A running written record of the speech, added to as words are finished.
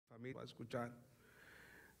familia va a escuchar.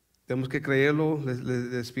 Tenemos que creerlo.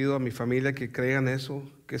 Les pido a mi familia que crean eso,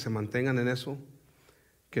 que se mantengan en eso,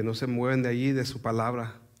 que no se mueven de allí, de su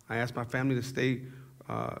palabra. I ask my family to stay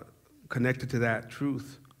connected to that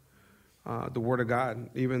truth, the Word of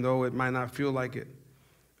God, even though it might not feel like it.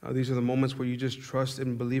 These are the moments where you just trust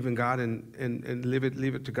and believe in God and leave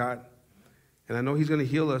it to God. And I know He's going to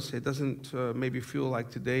heal us. It doesn't maybe feel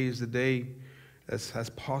like today is the day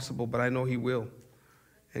as possible, but I know He will.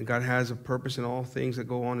 And God has a purpose in all things that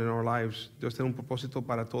go on in our lives. Dios tiene un propósito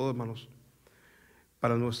para todos, hermanos,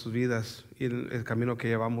 para nuestras vidas y el camino que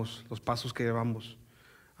llevamos, los pasos que llevamos.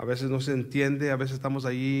 A veces no se entiende, a veces estamos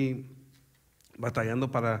allí batallando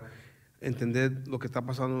para entender lo que está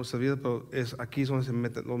pasando en nuestra vida, pero aquí es donde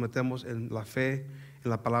nos metemos en la fe,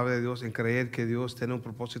 en la palabra de Dios, en creer que Dios tiene un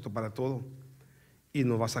propósito para todo y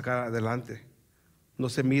nos va a sacar adelante. No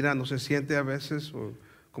se mira, no se siente a veces,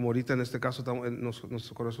 como ahorita en este caso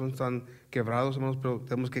nuestros corazones están quebrados, hermanos, pero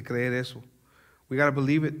tenemos que creer eso. We got to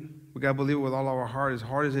believe it. We got to believe it with all our heart, as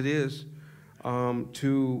hard as it is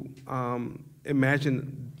to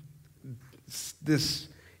imagine this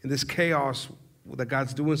in this chaos that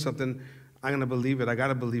God's doing something. I'm going to believe it. I got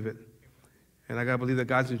to believe it. And I got to believe that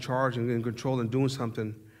God's in charge and in control and doing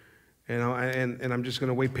something. And I'm just going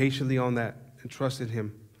to wait patiently on that and trust in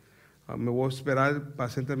Him. Me voy a esperar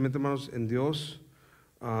pacientemente, hermanos, en Dios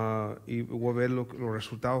y voy a ver los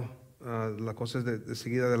resultados, las cosas de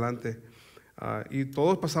seguir adelante. Y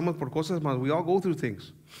todos pasamos por cosas, hermanos. We all go through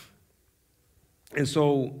things. And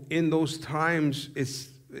so in those times,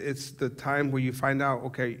 it's the time where you find out,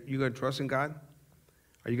 okay, you're going to trust in God?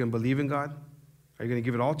 Are you going to believe in God? Are you going to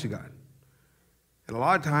give it all to God? And a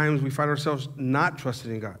lot of times we find ourselves not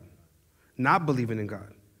trusting in God, not believing in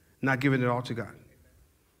God, not giving it all to God.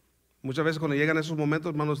 Muchas veces cuando llegan esos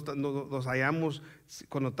momentos, hermanos, nos hallamos,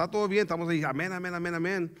 cuando está todo bien, estamos ahí, amén, amén, amén,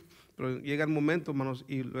 amén. Pero llega el momento, hermanos,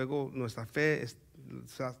 y luego nuestra fe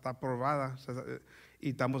está probada y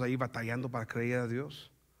estamos ahí batallando para creer a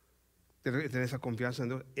Dios, tener esa confianza en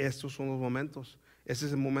Dios. Estos son los momentos. Ese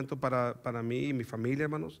es el momento para mí y mi familia,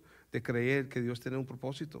 hermanos, de creer que Dios tiene un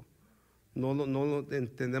propósito. No lo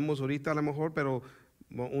entendemos ahorita a lo mejor, pero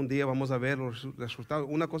un día vamos a ver los resultados.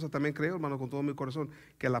 Una cosa también creo, hermano, con todo mi corazón,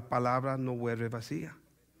 que la palabra no vuelve vacía.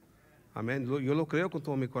 Amén. Yo lo creo con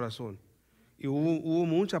todo mi corazón. Y hubo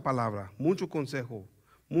mucha palabra, mucho consejo,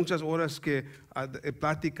 muchas horas que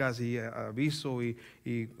pláticas y aviso y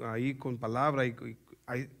ahí con palabra.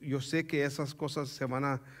 Yo sé que esas cosas se van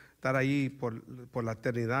a estar ahí por la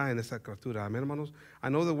eternidad en esta criatura. Amén, hermanos. I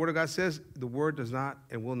know the Word of God says the Word does not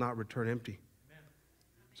and will not return empty. Amen.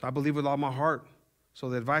 So I believe with all my heart. So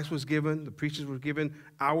the advice was given, the preachers were given,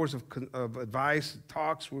 hours of advice,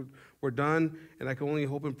 talks were done, and I can only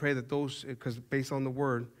hope and pray that those, because based on the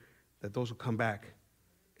Word, that those will come back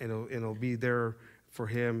and it'll be there for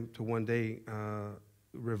him to one day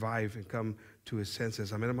revive and come to his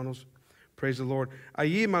senses. Amen, hermanos. Praise the Lord.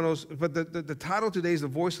 Allí, hermanos, but the title today is The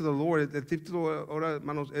Voice of the Lord. El título ahora,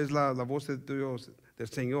 hermanos, es la voz de Dios, del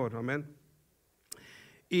Señor. Amén.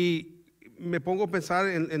 Y me pongo a pensar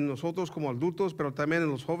en nosotros como adultos, pero también en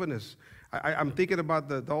los jóvenes. I'm thinking about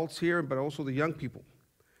the adults here, but also the young people.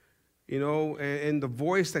 You know, and the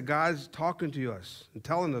voice that God's talking to us and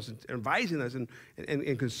telling us and advising us and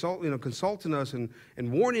consulting us and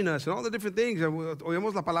warning us and all the different things.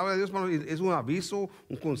 Oímos la palabra de Dios, hermano, es un aviso,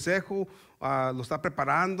 un consejo, lo está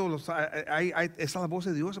preparando. Esa es la voz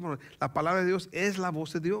de Dios, hermano. La palabra de Dios es la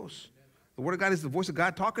voz de Dios. The Word of God is the voice of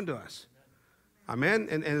God talking to us. Amen.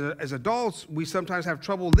 And as adults, we sometimes have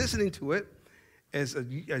trouble listening to it. As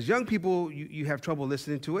young people, you have trouble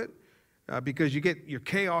listening to it. Because you get your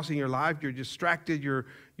chaos in your life, you're distracted,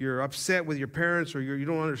 you're upset with your parents, or you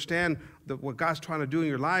don't understand what God's trying to do in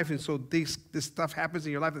your life, and so this stuff happens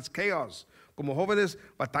in your life. It's chaos. Como jóvenes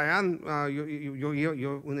batallan, yo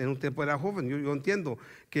en un tiempo era joven, yo entiendo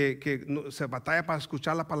que se batalla para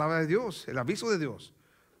escuchar la palabra de Dios, el aviso de Dios.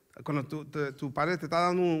 Cuando tu padre te está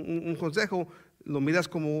dando un consejo, lo miras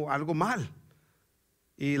como algo mal.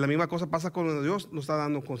 Y la misma cosa pasa cuando Dios nos está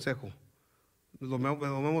dando un consejo. Lo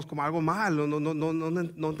vemos como algo mal,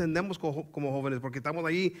 no entendemos como jóvenes, porque estamos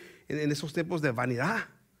ahí en esos tiempos de vanidad.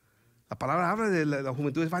 La palabra habla de la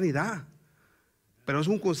juventud es vanidad, pero es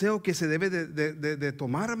un consejo que se debe de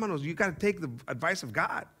tomar, hermanos. You got to take the advice of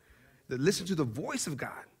God, listen to the voice of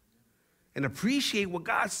God, and appreciate what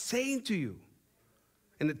God's saying to you,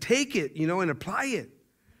 and to take it, and apply it,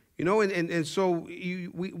 and so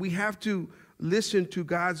we have to listen to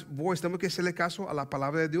God's voice. Tenemos que hacerle caso a la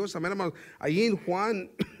palabra de Dios. Amén, hermanos. Ahí en Juan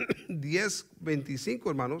 10:25,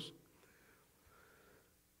 hermanos,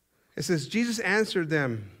 it says, Jesus answered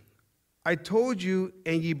them, I told you,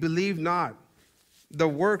 and ye believe not. The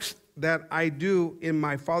works that I do in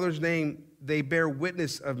my Father's name, they bear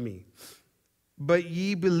witness of me. But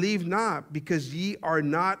ye believe not, because ye are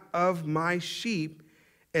not of my sheep,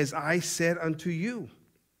 as I said unto you.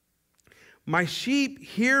 My sheep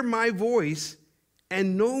hear my voice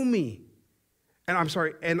and know me.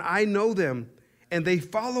 And I know them, and they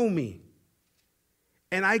follow me.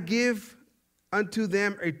 And I give unto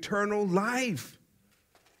them eternal life,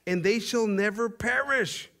 and they shall never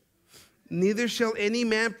perish, neither shall any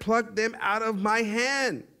man pluck them out of my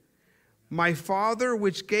hand. My Father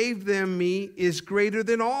which gave them me is greater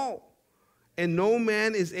than all, and no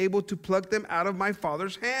man is able to pluck them out of my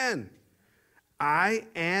Father's hand. I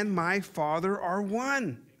and my Father are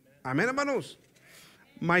one. Amen, hermanos.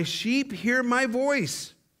 My sheep hear my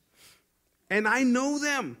voice, and I know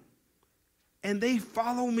them, and they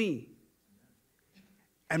follow me.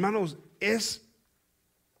 Hermanos,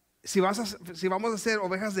 si vamos a ser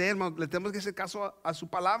ovejas de él, hermanos, le tenemos que hacer caso a su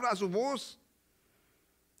palabra, a su voz.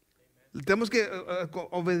 Le tenemos que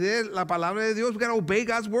obedecer la palabra de Dios. We got to obey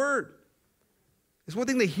God's word. It's one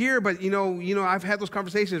thing to hear, but you know, I've had those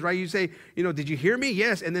conversations, right? You say, did you hear me?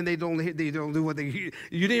 Yes, and then they don't do what they hear.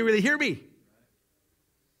 You didn't really hear me.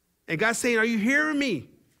 And God's saying, are you hearing me?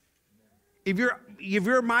 If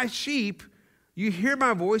you're my sheep, you hear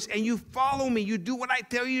my voice and you follow me. You do what I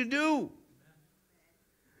tell you to do.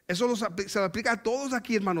 Eso se aplica a todos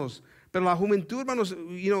aquí, hermanos. Pero la juventud, hermanos,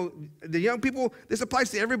 the young people, this applies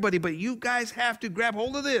to everybody, but you guys have to grab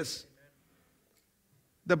hold of this.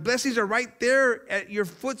 The blessings are right there at your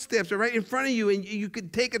footsteps. They're right in front of you, and you can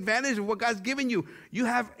take advantage of what God's given you. You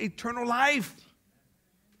have eternal life.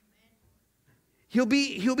 He'll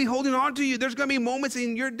be holding on to you. There's going to be moments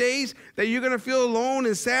in your days that you're going to feel alone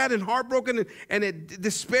and sad and heartbroken and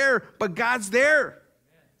despair, but God's there.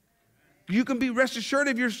 You can be rest assured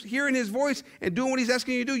if you're hearing his voice and doing what he's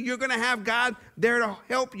asking you to do, you're going to have God there to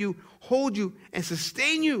help you, hold you, and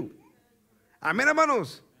sustain you. Amen,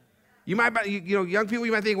 hermanos. You might, young people,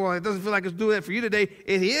 you might think, well, it doesn't feel like it's doing that for you today.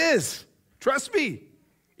 It is. Trust me.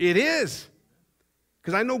 It is.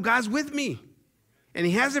 Because I know God's with me, and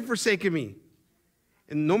he hasn't forsaken me.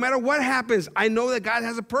 And no matter what happens, I know that God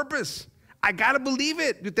has a purpose. I got to believe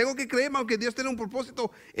it. Yo tengo que creer, aunque Dios tiene un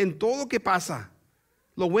propósito en todo lo que pasa.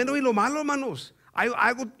 Lo bueno y lo malo, hermanos.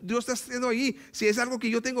 Algo Dios está haciendo allí. Si es algo que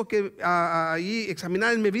yo tengo que ahí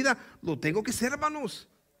examinar en mi vida, lo tengo que hacer, hermanos.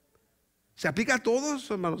 Se aplica a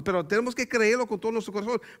todos, hermanos, pero tenemos que creerlo con todo nuestro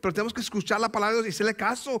corazón. Pero tenemos que escuchar la palabra de Dios y hacerle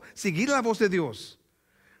caso, seguir la voz de Dios.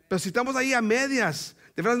 Pero si estamos ahí a medias,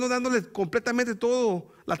 de verdad no dándole completamente toda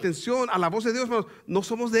la atención a la voz de Dios, hermanos, no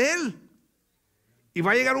somos de Él. Y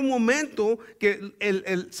va a llegar un momento que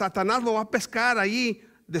el Satanás lo va a pescar ahí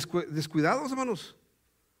descuidados, hermanos.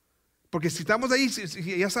 Porque si estamos ahí,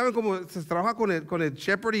 ya saben cómo se trabaja con el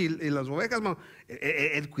shepherd y las ovejas, hermano,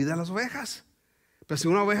 él cuida las ovejas. Pero si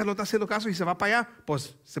una oveja no está haciendo caso y se va para allá,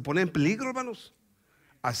 pues se pone en peligro, hermanos.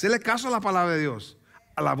 Hacerle caso a la palabra de Dios,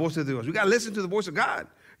 a la voz de Dios. We got to listen to the voice of God.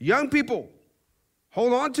 Young people,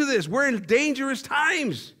 hold on to this. We're in dangerous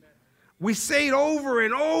times. We say it over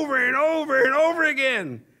and over and over and over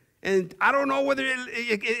again. And I don't know whether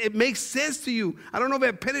it makes sense to you. I don't know if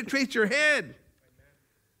it penetrates your head.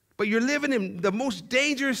 But you're living in the most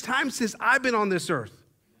dangerous time since I've been on this earth.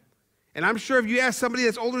 And I'm sure if you ask somebody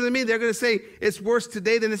that's older than me, they're going to say it's worse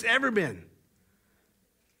today than it's ever been.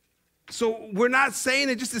 So we're not saying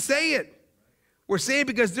it just to say it. We're saying it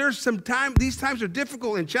because there's some time, these times are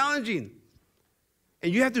difficult and challenging.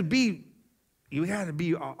 And you have to be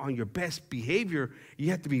on your best behavior.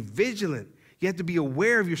 You have to be vigilant. You have to be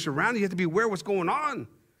aware of your surroundings. You have to be aware of what's going on.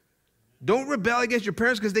 Don't rebel against your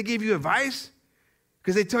parents because they gave you advice.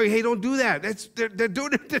 Because they tell you, hey, don't do that. They're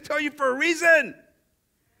doing it to tell you for a reason.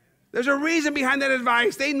 There's a reason behind that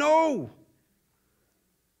advice. They know.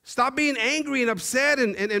 Stop being angry and upset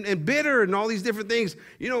and bitter and all these different things.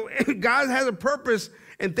 God has a purpose.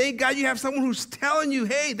 And thank God you have someone who's telling you,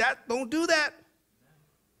 hey, don't do that.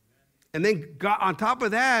 And then God, on top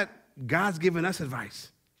of that, God's giving us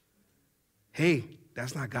advice. Hey,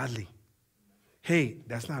 that's not godly. Hey,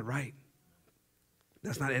 that's not right.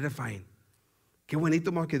 That's not edifying. Qué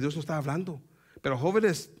bonito que Dios nos está hablando. Pero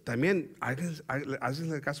jóvenes también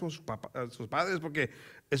hacen caso a sus padres porque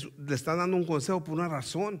le están dando un consejo por una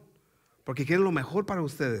razón. Porque quieren lo mejor para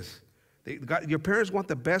ustedes. Your parents want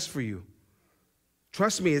the best for you.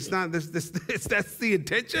 Trust me, it's not that's the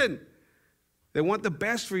intention. They want the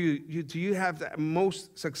best for you. You have the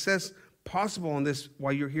most success possible on this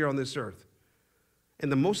while you're here on this earth.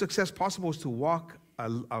 And the most success possible is to walk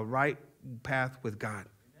a right path with God.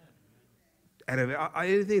 Out of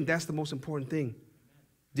anything, that's the most important thing.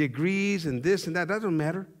 degrees and this and that. That doesn't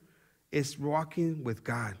matter. It's walking with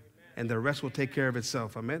God, and the rest will take care of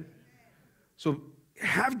itself. Amen? So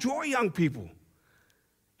have joy, young people.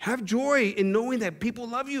 Have joy in knowing that people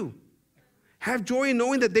love you. Have joy in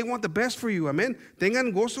knowing that they want the best for you. Amen.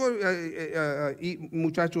 Tengan gozo,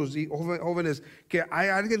 muchachos y jóvenes, que hay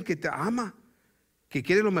alguien que te ama, que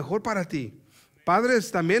quiere lo mejor para ti.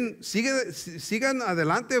 Padres también sigan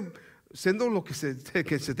adelante siendo lo que se tiene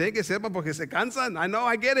que ser porque se cansan. I know,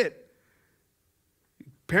 I get it.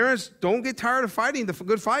 Parents, don't get tired of fighting the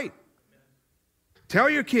good fight. Tell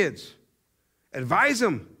your kids. Advise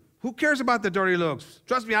them. Who cares about the dirty looks?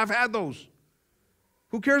 Trust me, I've had those.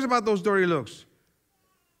 Who cares about those dirty looks?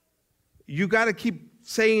 You got to keep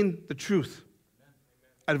saying the truth.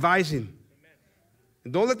 Advising.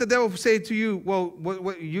 And don't let the devil say to you, well,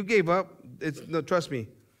 what you gave up. No, trust me.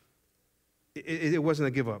 It wasn't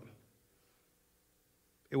a give up.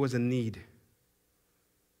 It was a need.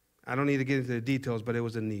 I don't need to get into the details, but it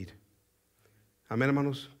was a need. Amén,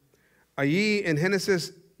 hermanos. Allí en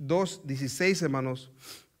Génesis 2:16, hermanos,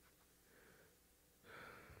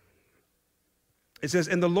 it says,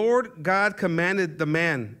 and the Lord God commanded the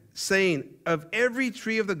man, saying, of every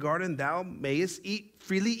tree of the garden thou mayest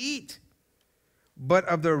freely eat, but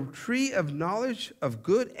of the tree of knowledge of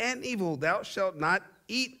good and evil thou shalt not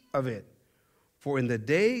eat of it. For in the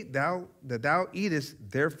day that thou eatest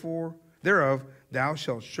thereof, thou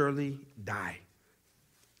shalt surely die.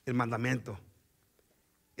 El mandamiento,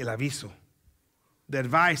 el aviso, the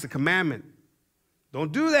advice, the commandment.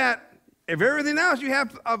 Don't do that. If everything else you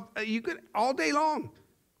have, you could all day long,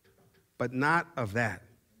 but not of that.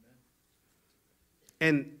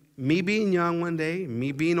 And me being young one day,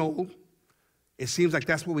 me being old, it seems like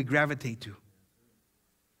that's what we gravitate to.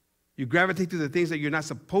 You gravitate to the things that you're not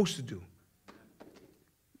supposed to do.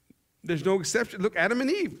 There's no exception. Look, Adam and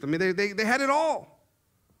Eve. I mean, they had it all.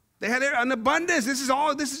 They had it in abundance. This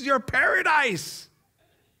is your paradise.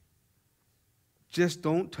 Just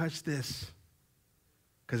don't touch this,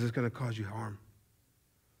 because it's going to cause you harm.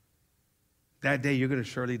 That day, you're going to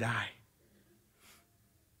surely die.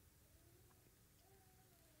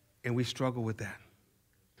 And we struggle with that.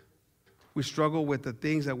 We struggle with the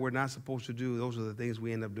things that we're not supposed to do. Those are the things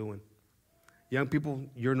we end up doing. Young people,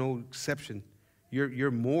 you're no exception.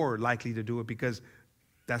 You're more likely to do it because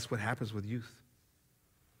that's what happens with youth.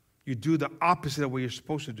 You do the opposite of what you're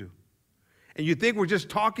supposed to do. And you think we're just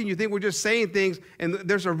talking, you think we're just saying things, and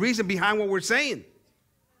there's a reason behind what we're saying.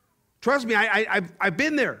 Trust me, I've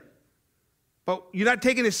been there. But you're not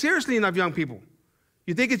taking it seriously enough, young people.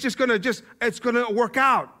 You think it's going to work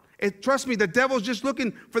out. Trust me, the devil's just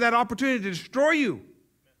looking for that opportunity to destroy you.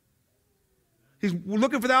 He's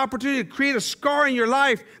looking for that opportunity to create a scar in your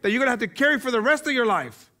life that you're going to have to carry for the rest of your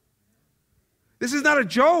life. This is not a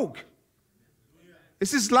joke.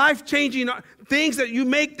 This is life-changing things that you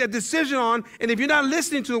make that decision on, and if you're not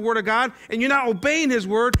listening to the Word of God and you're not obeying His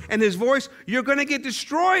Word and His voice, you're going to get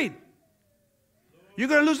destroyed. You're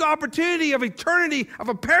going to lose the opportunity of eternity, of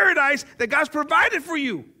a paradise that God's provided for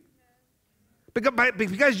you.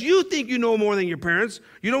 Because you think you know more than your parents,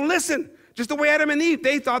 you don't listen. Just the way Adam and Eve,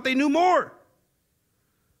 they thought they knew more.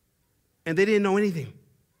 And they didn't know anything.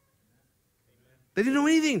 They didn't know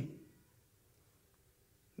anything.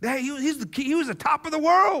 He was the top of the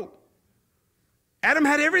world. Adam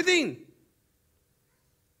had everything.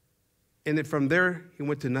 And then from there, he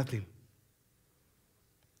went to nothing.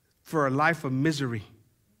 For a life of misery,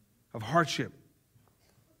 of hardship.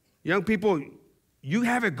 Young people, you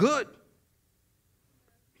have it good.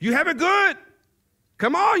 You have it good.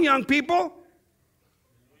 Come on, young people.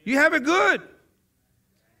 You have it good.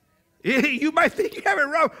 You might think you have it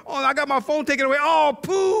rough. Oh, I got my phone taken away. Oh,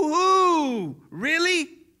 poo-hoo.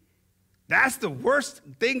 Really? That's the worst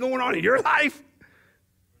thing going on in your life?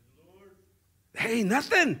 Hey,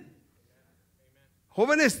 nothing.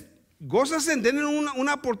 Jóvenes, gózase, tienen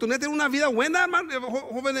una oportunidad, tienen una vida buena,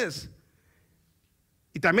 jóvenes.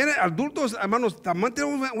 Y también adultos, hermanos, también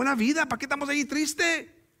tenemos una vida. ¿Para qué estamos ahí tristes?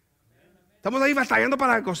 Estamos ahí batallando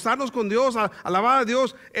para acostarnos con Dios, alabar a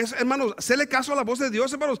Dios. Hermanos, hacerle caso a la voz de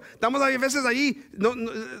Dios, hermanos. Estamos a veces ahí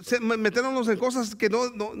metiéndonos en cosas que no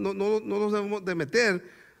nos debemos de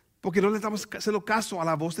meter porque no le estamos haciendo caso a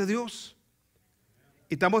la voz de Dios.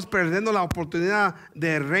 Y estamos perdiendo la oportunidad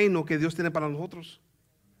del reino que Dios tiene para nosotros.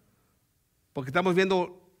 Porque estamos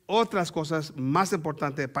viendo otras cosas más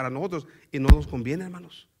importantes para nosotros y no nos conviene,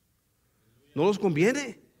 hermanos. No nos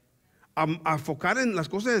conviene. A enfocar en las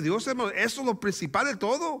cosas de Dios, hermano. Eso es lo principal de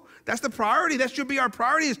todo. That's the priority. That should be our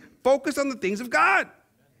priority, is focus on the things of God.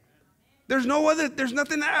 There's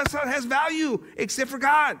nothing else that has value except for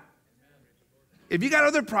God. If you got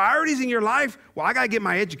other priorities in your life, well, I got to get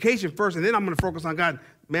my education first, and then I'm going to focus on God.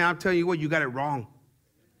 Man, I'm telling you what, you got it wrong.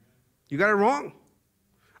 You got it wrong.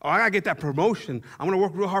 Oh, I got to get that promotion. I'm going to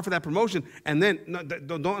work real hard for that promotion. And then,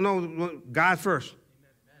 no, God first.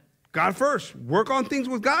 God first. Work on things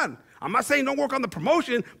with God. I'm not saying don't work on the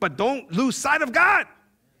promotion, but don't lose sight of God.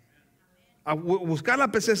 Buscar la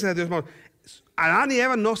presencia de Dios. Adán y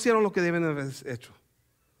Eva no hicieron lo que deben haber hecho.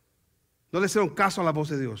 No le hicieron caso a la voz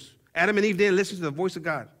de Dios. Adam and Eve didn't listen to the voice of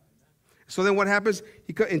God. So then what happens?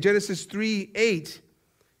 In Genesis 3:8,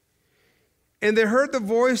 and they heard the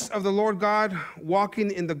voice of the Lord God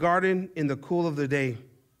walking in the garden in the cool of the day.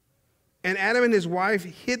 And Adam and his wife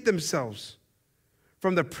hid themselves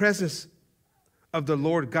from the presence of the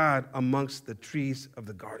Lord God amongst the trees of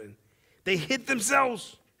the garden. They hid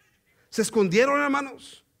themselves. Se escondieron,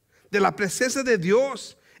 hermanos, de la presencia de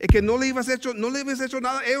Dios. Es que no le habías hecho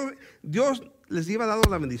nada. Dios les iba dado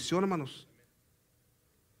la bendición, hermanos.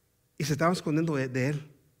 Y se estaban escondiendo de él.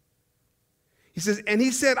 He says, and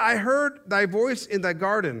he said, I heard thy voice in thy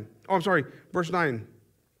garden. Oh, I'm sorry, verse 9.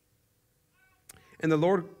 And the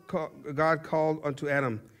Lord God called unto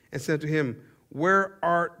Adam and said to him, where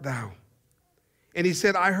art thou? And he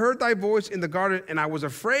said, I heard thy voice in the garden, and I was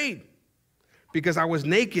afraid, because I was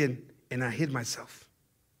naked, and I hid myself.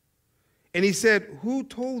 And he said, who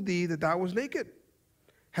told thee that thou was naked?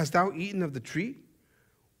 Hast thou eaten of the tree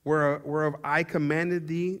whereof I commanded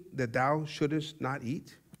thee that thou shouldest not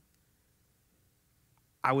eat?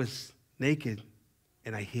 I was naked,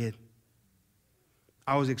 and I hid.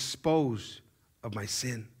 I was exposed of my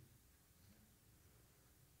sin.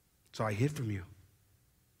 So I hid from you.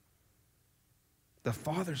 The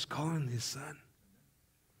Father's calling his son.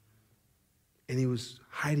 And he was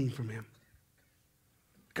hiding from him.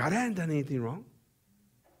 God hadn't done anything wrong.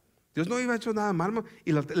 Dios no había hecho nada mal,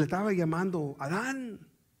 y le estaba llamando Adán.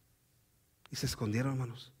 Y se escondieron,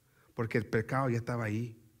 hermanos, porque el pecado ya estaba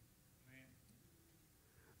ahí.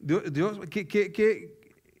 Dios,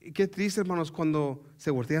 qué triste, hermanos, cuando se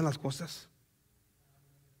voltean las cosas.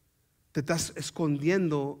 Te estás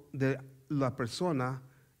escondiendo de la persona,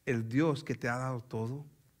 el Dios que te ha dado todo.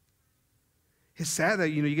 It's sad that,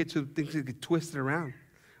 you get to things that get twisted around,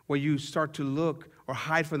 where you start to look or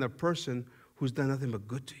hide from the person who's done nothing but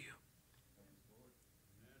good to you.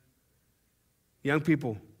 Young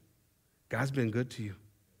people, God's been good to you.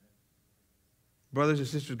 Brothers and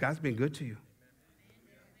sisters, God's been good to you.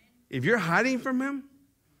 If you're hiding from him,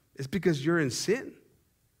 it's because you're in sin.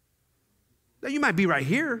 Now, you might be right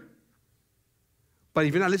here, but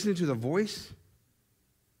if you're not listening to the voice,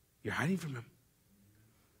 you're hiding from him.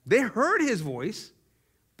 They heard his voice,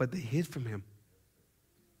 but they hid from him.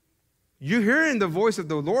 You're hearing the voice of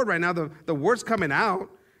the Lord right now. The word's coming out.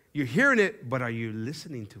 You're hearing it, but are you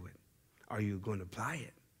listening to it? Are you going to apply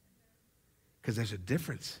it? Because there's a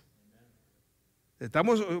difference.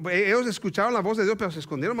 Ellos escucharon la voz de Dios, pero se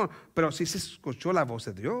escondieron, pero sí se escuchó la voz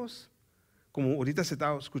de Dios. Como ahorita se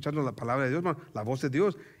está escuchando la palabra de Dios, la voz de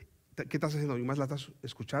Dios. ¿Qué estás haciendo? ¿Más la estás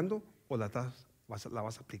escuchando o la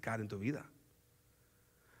vas a aplicar en tu vida?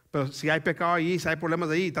 Pero si hay pecado ahí, si hay problemas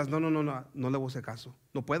ahí, no le voy a hacer caso.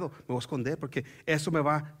 No puedo, me voy a esconder porque eso me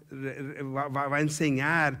va a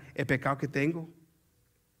enseñar el pecado que tengo.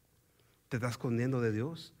 Te estás escondiendo de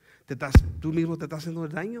Dios. Tú mismo te estás haciendo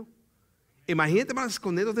daño. Imagínate más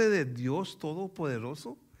escondiéndote de Dios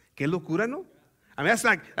Todopoderoso. Qué locura, ¿no? I mean,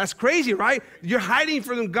 that's crazy, right? You're hiding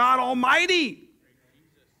from God Almighty.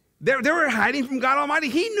 They were hiding from God Almighty.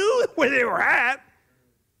 He knew where they were at.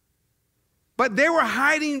 But they were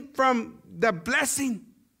hiding from the blessing.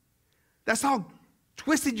 That's how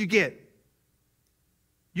twisted you get.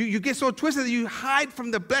 You get so twisted that you hide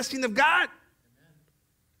from the blessing of God.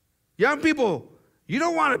 Young people, you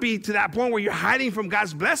don't want to be to that point where you're hiding from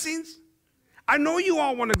God's blessings. I know you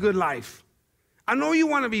all want a good life. I know you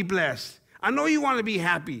want to be blessed. I know you want to be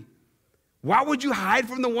happy. Why would you hide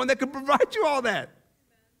from the one that could provide you all that?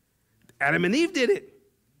 Adam and Eve did it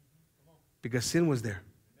because sin was there.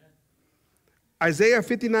 Isaiah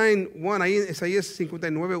 59:1, ahí Isaías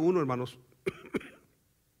 59:1, hermanos.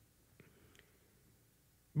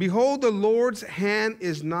 Behold, the Lord's hand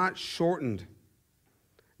is not shortened,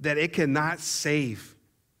 that it cannot save,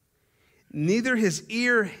 neither his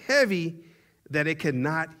ear heavy, that it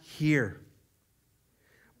cannot hear.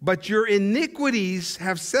 But your iniquities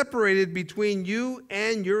have separated between you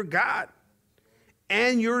and your God,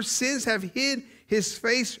 and your sins have hid his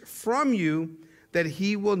face from you, that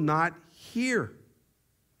he will not hear.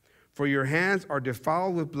 For your hands are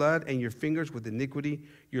defiled with blood, and your fingers with iniquity.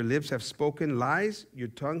 Your lips have spoken lies, your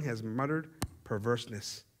tongue has muttered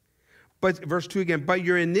perverseness. But verse 2 again, but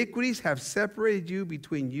your iniquities have separated you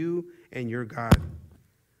between you and your God.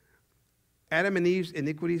 Adam and Eve's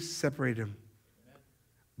iniquities separated them.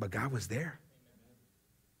 But God was there.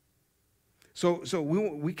 So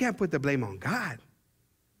we can't put the blame on God.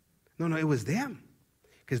 No, it was them.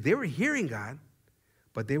 Because they were hearing God,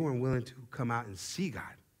 but they weren't willing to come out and see God.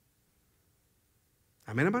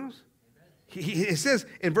 Amen, hermanos? It says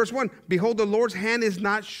in verse 1, behold, the Lord's hand is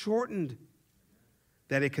not shortened,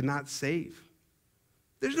 that it cannot save.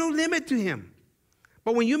 There's no limit to him.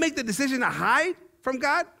 But when you make the decision to hide from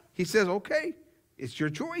God, he says, okay, it's your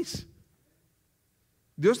choice.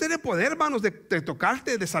 Dios tiene poder, hermanos, de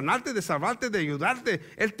tocarte, de sanarte, de salvarte, de ayudarte.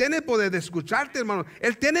 Él tiene el poder de escucharte, hermanos.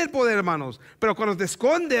 Él tiene el poder, hermanos. Pero cuando te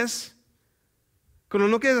escondes, cuando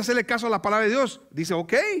no quieres hacerle caso a la palabra de Dios, dice,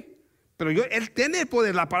 ok, pero Él tiene el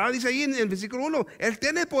poder. La palabra dice ahí en el versículo 1, Él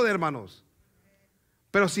tiene el poder, hermanos.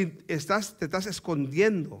 Pero si te estás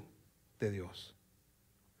escondiendo de Dios,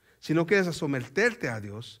 si no quieres someterte a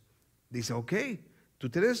Dios, dice, ok, tú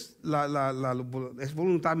tienes es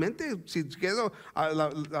voluntariamente. Si quieres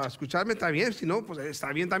escucharme, está bien. Si no, pues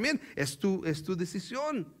está bien también. Es tu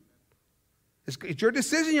decisión. It's your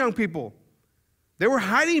decision, young people. They were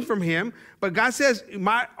hiding from him, but God says,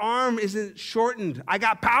 my arm isn't shortened. I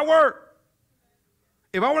got power.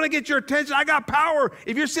 If I want to get your attention, I got power.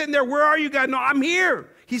 If you're sitting there, where are you, God? No, I'm here.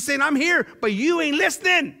 He's saying, I'm here, but you ain't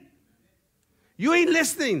listening. You ain't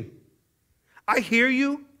listening. I hear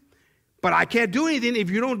you. But I can't do anything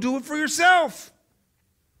if you don't do it for yourself.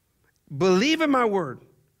 Believe in my word.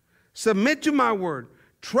 Submit to my word.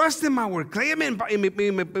 Trust in my word. Créeme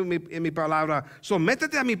en mi palabra.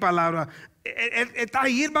 Sométete a mi palabra. Él está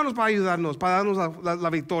ahí, hermanos, para ayudarnos, para darnos la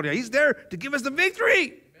victoria. He's there to give us the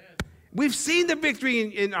victory. Amen. We've seen the victory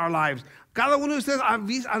in our lives. Cada uno de ustedes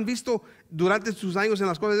han visto durante sus años en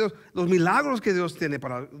las cosas de Dios los milagros que Dios tiene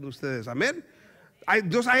para ustedes. Amén.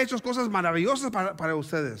 Dios ha hecho cosas maravillosas para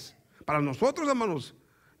ustedes. Para nosotros, hermanos,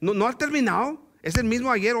 no ha terminado. Es el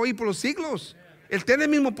mismo ayer, hoy y por los siglos. Él tiene el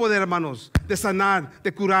mismo poder, hermanos, de sanar,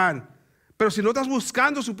 de curar. Pero si no estás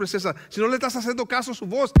buscando su presencia, si no le estás haciendo caso a su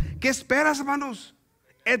voz, ¿qué esperas, hermanos?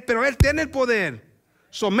 Pero Él tiene el poder.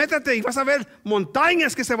 Sométate y vas a ver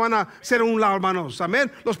montañas que se van a hacer a un lado, hermanos.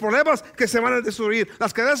 Amén. Los problemas que se van a destruir,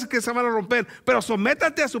 las cadenas que se van a romper. Pero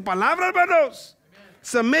sométate a su palabra, hermanos. Amen.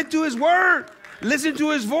 Submit to His word. Listen to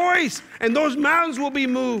His voice, and those mountains will be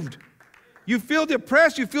moved. You feel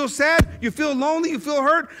depressed, you feel sad, you feel lonely, you feel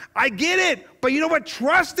hurt. I get it. But you know what?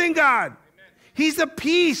 Trust in God. Amen. He's the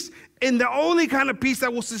peace, and the only kind of peace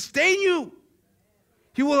that will sustain you.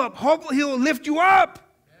 He will lift you up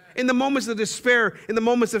in the moments of despair, in the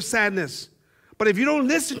moments of sadness. But if you don't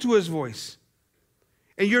listen to His voice,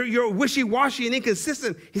 and you're wishy-washy and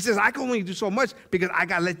inconsistent, He says, I can only do so much because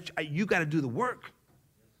you got to do the work.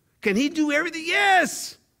 Can He do everything?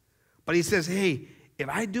 Yes. But He says, hey, if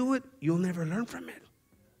I do it, you'll never learn from it.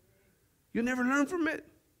 You'll never learn from it.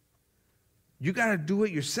 You got to do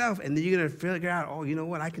it yourself, and then you're going to figure out, oh, you know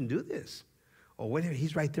what? I can do this. Oh, wait a minute,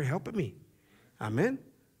 He's right there helping me. Amen?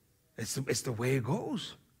 It's the way it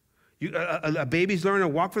goes. A baby's learning to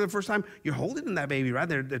walk for the first time. You're holding that baby, right?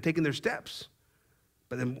 They're taking their steps.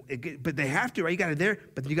 But they have to, right? You got it there,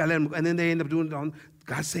 but you got to let them, and then they end up doing it on.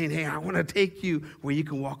 God's saying, hey, I want to take you where you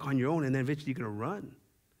can walk on your own, and then eventually you're going to run.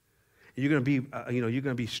 And you're going to be, you're going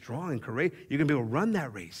to be strong and courageous. You're going to be able to run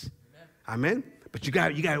that race. Amen? But you got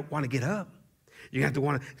to want to get up. You have to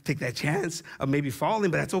want to take that chance of maybe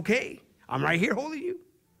falling, but that's okay. I'm right here holding you.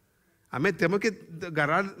 Amén. Tenemos que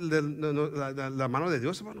agarrar la mano de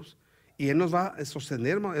Dios, hermanos. Y Él nos va a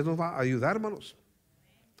sostener, hermanos. Él nos va a ayudar, hermanos.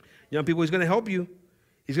 Young people, He's going to help you.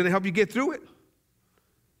 He's going to help you get through it.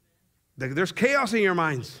 There's chaos in your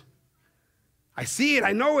minds. I see it.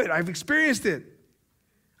 I know it. I've experienced it.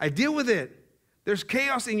 I deal with it. There's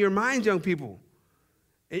chaos in your minds, young people.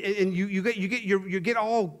 And you get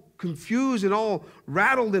all confused and all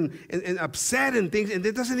rattled and upset and things, and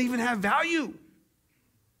it doesn't even have value.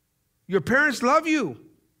 Your parents love you.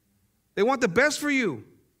 They want the best for you.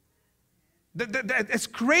 It's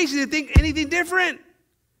crazy to think anything different.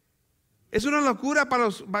 Es una locura para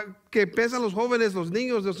que piensan los jóvenes, los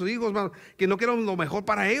niños, los hijos, que no quieren lo mejor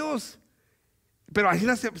para ellos. Pero así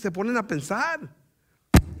se ponen a pensar.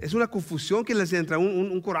 Es una confusión que les entra,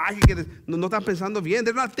 un coraje que no están pensando bien.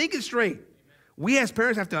 They're not thinking straight. We as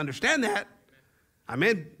parents have to understand that.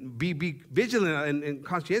 Amen. Be vigilant and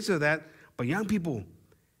conscientious of that. But young people,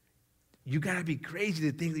 you got to be crazy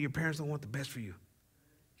to think that your parents don't want the best for you.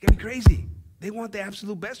 You got to be crazy. They want the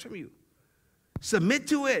absolute best from you. Submit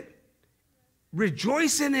to it.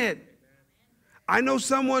 Rejoice in it. I know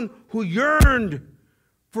someone who yearned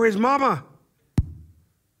for his mama,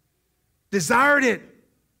 desired it.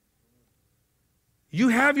 You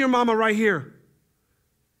have your mama right here.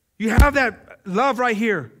 You have that love right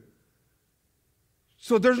here.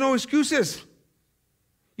 So there's no excuses.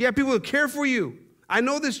 You have people who care for you. I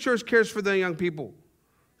know this church cares for the young people.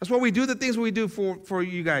 That's why we do the things we do for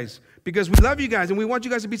you guys, because we love you guys and we want you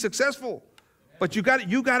guys to be successful. But you got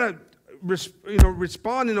to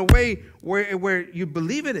respond in a way where you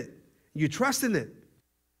believe in it, you trust in it.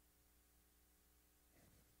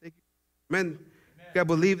 Amen. I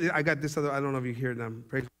believe I got this other. I don't know if you hear them.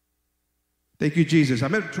 Praise. Thank you, Jesus.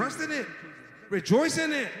 Amen. Trust in it. Rejoice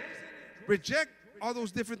in it. Reject all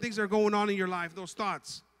those different things that are going on in your life, those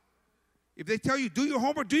thoughts. If they tell you, do your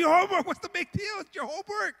homework, do your homework. What's the big deal? It's your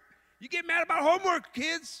homework. You get mad about homework,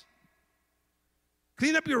 kids.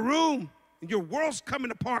 Clean up your room, and your world's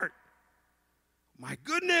coming apart. My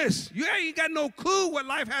goodness, you ain't got no clue what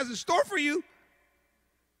life has in store for you.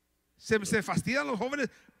 Se fastidian los jóvenes.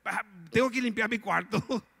 Tengo que limpiar mi cuarto.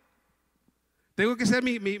 Tengo que hacer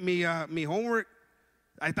mi homework.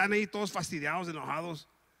 Ahí están ahí todos fastidiados, enojados.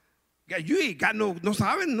 You ain't got no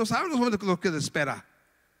saben los jóvenes lo que les espera.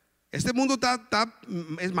 Este mundo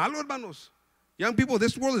es malo, hermanos. Young people,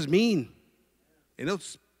 this world is mean. And it'll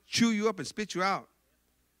chew you up and spit you out.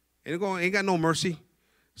 And ain't got no mercy.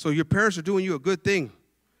 So your parents are doing you a good thing.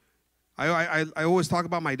 I always talk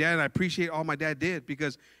about my dad, and I appreciate all my dad did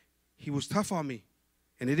because he was tough on me.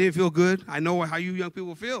 And it didn't feel good. I know how you young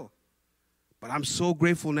people feel. But I'm so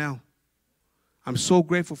grateful now. I'm so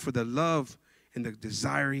grateful for the love and the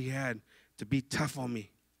desire he had to be tough on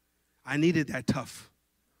me. I needed that tough.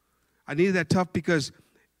 I needed that tough because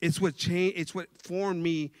it's what changed, it's what formed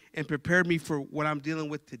me and prepared me for what I'm dealing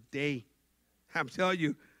with today. I'm telling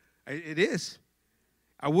you, it is.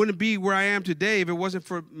 I wouldn't be where I am today if it wasn't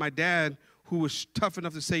for my dad who was tough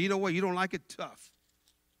enough to say, you know what, you don't like it? Tough.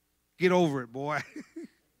 Get over it, boy.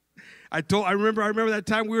 I remember that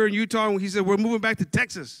time we were in Utah and he said, we're moving back to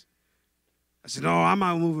Texas. I said, no, I'm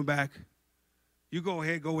not moving back. You go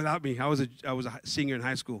ahead, go without me. I was a senior in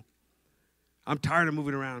high school. I'm tired of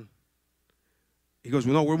moving around. He goes,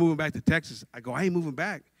 well, no, we're moving back to Texas. I go, I ain't moving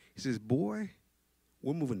back. He says, boy,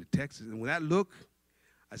 we're moving to Texas. And with that look,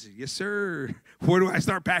 I said, yes, sir. Where do I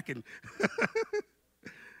start packing?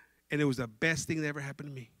 And it was the best thing that ever happened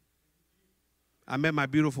to me. I met my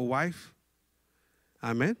beautiful wife.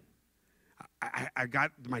 Amen. I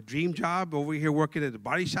got my dream job over here working at the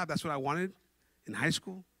body shop. That's what I wanted in high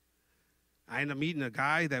school. I ended up meeting a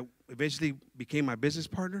guy that eventually became my business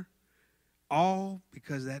partner. All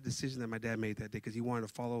because of that decision that my dad made that day, because he wanted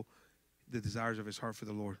to follow the desires of his heart for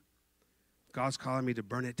the Lord. God's calling me to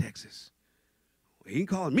Burnett, Texas. Well, he ain't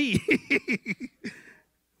calling me.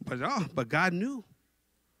 But God knew.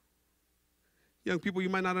 Young people, you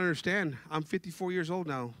might not understand. I'm 54 years old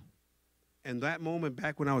now. And that moment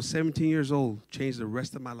back when I was 17 years old changed the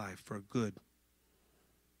rest of my life for good.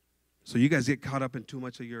 So you guys get caught up in too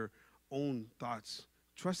much of your own thoughts.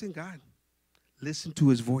 Trust in God. Listen to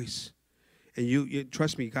his voice. And you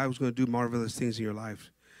trust me, God was going to do marvelous things in your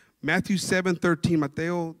life. Matthew 7:13,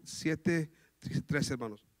 Mateo 7:13,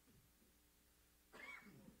 hermanos.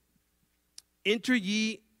 Enter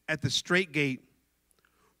ye at the straight gate,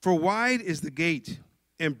 for wide is the gate,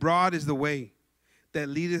 and broad is the way that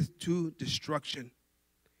leadeth to destruction,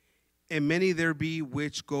 and many there be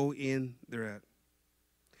which go in thereat.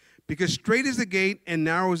 Because straight is the gate, and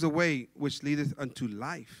narrow is the way which leadeth unto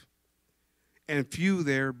life, and few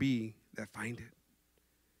there be that find it.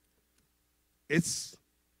 It's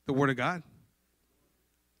the word of God.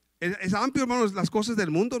 Es amplio, hermanos, las cosas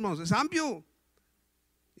del mundo, hermanos. Es amplio.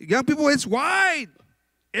 Young people, it's wide.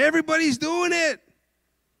 Everybody's doing it.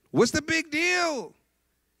 What's the big deal?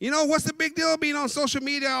 You know, what's the big deal being on social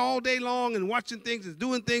media all day long and watching things and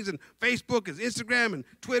doing things and Facebook and Instagram and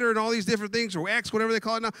Twitter and all these different things, or X, whatever they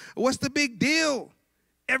call it now? What's the big deal?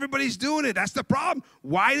 Everybody's doing it. That's the problem.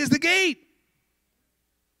 Wide is the gate.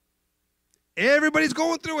 Everybody's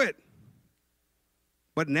going through it.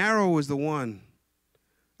 But narrow is the one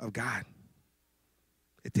of God.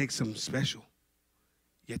 It takes something special.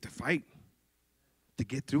 You have to fight to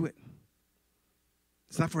get through it.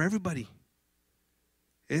 It's not for everybody.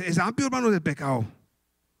 Es amplio, hermano, del pecado.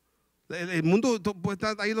 El mundo,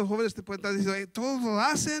 ahí los jóvenes te pueden estar diciendo, todos lo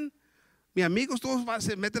hacen. Mis amigos todos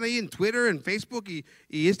se meten ahí en Twitter, en Facebook y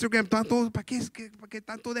Instagram. Todos, ¿para qué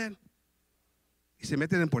tanto den? Y se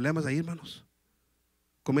meten en problemas ahí, hermanos.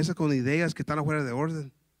 Comienza con ideas que están afuera de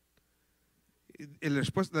orden.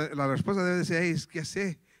 La respuesta debe ser, hey, ¿qué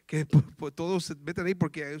sé? Que todos se meten ahí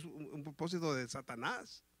porque es un propósito de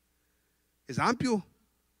Satanás. Es amplio.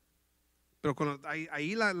 Pero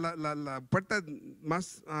ahí la puerta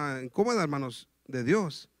más incómoda, hermanos, de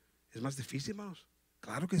Dios, es más difícil, hermanos.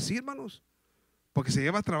 Claro que sí, hermanos. Porque se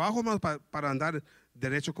lleva trabajo, hermanos, para andar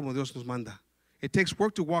derecho como Dios nos manda. It takes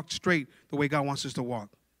work to walk straight the way God wants us to walk.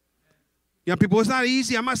 Young people, it's not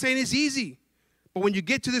easy. I'm not saying it's easy. But when you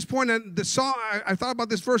get to this point, and the song, I thought about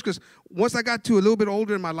this verse because once I got to a little bit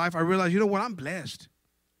older in my life, I realized, you know what, I'm blessed.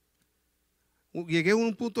 Llegué a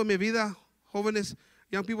un punto en mi vida, jóvenes,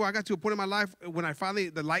 young people, I got to a point in my life when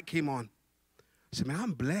the light came on. I said, man,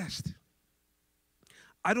 I'm blessed.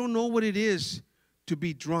 I don't know what it is to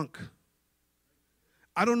be drunk.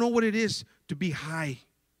 I don't know what it is to be high,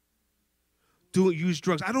 to use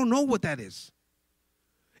drugs. I don't know what that is.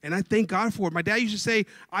 And I thank God for it. My dad used to say,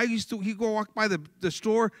 he'd go walk by the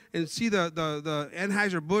store and see the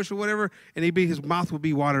Anheuser-Busch or whatever, and his mouth would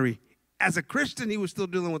be watery. As a Christian, he was still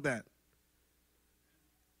dealing with that.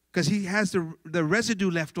 Because he has the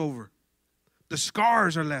residue left over. The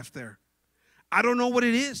scars are left there. I don't know what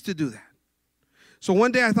it is to do that. So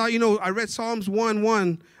one day I thought, I read Psalms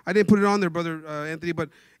 1:1. I didn't put it on there, Brother Anthony, but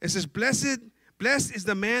it says, blessed is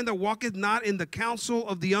the man that walketh not in the counsel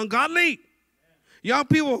of the ungodly. Young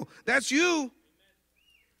people, that's you.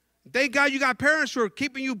 Thank God you got parents who are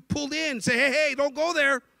keeping you pulled in. Say, hey, don't go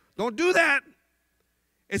there. Don't do that.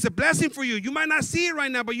 It's a blessing for you. You might not see it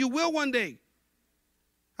right now, but you will one day.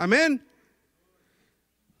 Amen.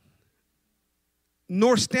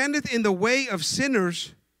 Nor standeth in the way of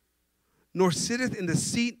sinners, nor sitteth in the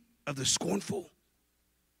seat of the scornful.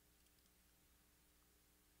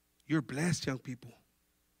 You're blessed, young people,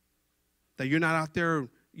 that you're not out there,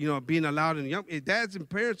 being allowed. And dads and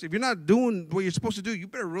parents, if you're not doing what you're supposed to do, you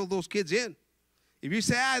better reel those kids in. If you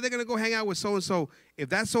say, they're going to go hang out with so-and-so, if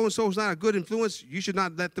that so-and-so is not a good influence, you should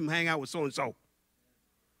not let them hang out with so-and-so.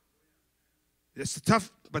 It's tough,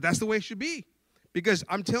 but that's the way it should be. Because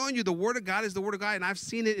I'm telling you, the Word of God is the Word of God, and I've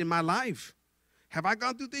seen it in my life. Have I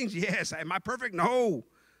gone through things? Yes. Am I perfect? No.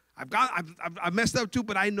 I've messed up too,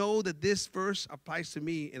 but I know that this verse applies to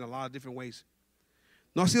me in a lot of different ways.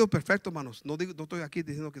 No ha sido perfecto, hermanos. No estoy aquí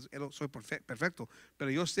diciendo que soy perfecto,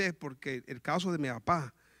 pero yo sé porque el caso de mi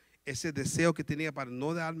papá, ese deseo que tenía para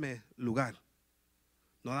no darme lugar,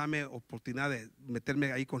 no darme oportunidad de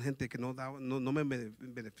meterme ahí con gente que no me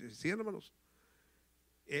benefician, hermanos.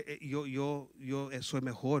 Yo soy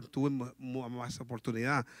mejor, tuve más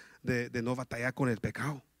oportunidad de no batallar con el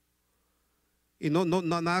pecado. Y no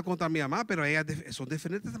nada contra mi mamá, pero ellas son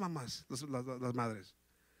diferentes mamás, las madres.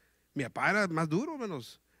 Mi papá era más duro,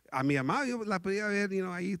 menos. A mi mamá yo la podía ver,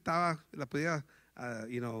 ahí estaba, la podía,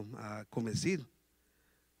 convencer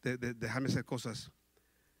de dejarme hacer cosas.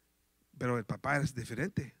 Pero el papá es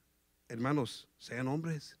diferente. Hermanos, sean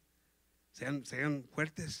hombres, sean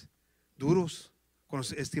fuertes, duros, cuando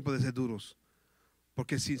es tiempo de ser duros.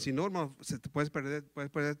 Porque si no, hermano, puedes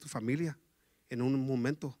perder tu familia en un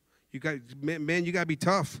momento. You got to be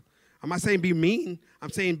tough. I'm not saying be mean. I'm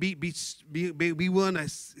saying be willing to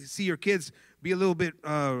see your kids be a little bit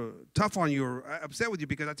tough on you or upset with you,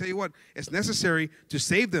 because I tell you what, it's necessary to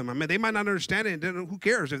save them. I mean, they might not understand it, and who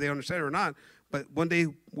cares if they understand it or not? But one day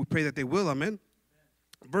we pray that they will. Amen.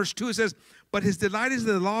 Verse 2, it says, but his delight is in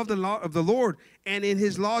the law of the Lord, and in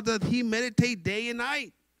his law doth he meditate day and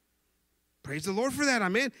night. Praise the Lord for that.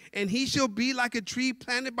 Amen. And he shall be like a tree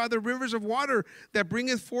planted by the rivers of water, that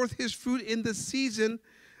bringeth forth his fruit in the season.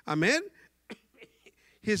 Amen.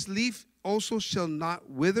 His leaf also shall not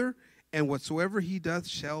wither, and whatsoever he doth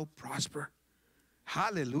shall prosper.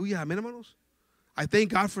 Hallelujah. Amen, hermanos. I thank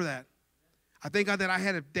God for that. I thank God that I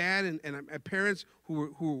had a dad and parents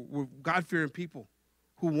who were God-fearing people,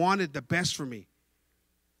 who wanted the best for me.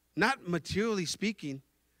 Not materially speaking.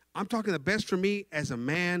 I'm talking the best for me as a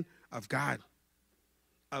man of God,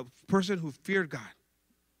 a person who feared God.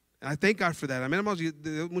 And I thank God for that. Amén, hermanos.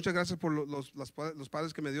 Muchas gracias por los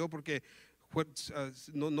padres que me dio, porque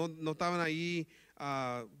no estaban ahí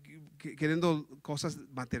queriendo cosas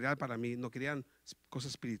material para mí, no querían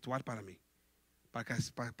cosas espiritual para mí, para que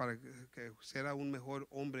sea un mejor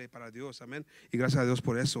hombre para Dios. Amén. Y gracias a Dios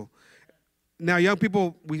por eso. Now, young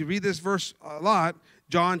people, we read this verse a lot,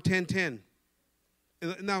 John 10:10.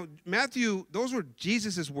 Now, Matthew, those were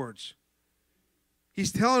Jesus' words.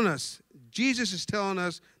 He's telling us, Jesus is telling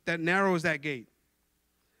us that narrow is that gate.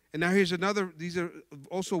 And now here's another, these are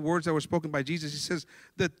also words that were spoken by Jesus. He says,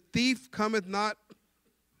 the thief cometh not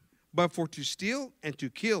but for to steal and to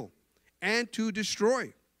kill and to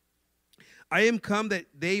destroy. I am come that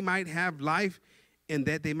they might have life, and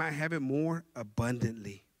that they might have it more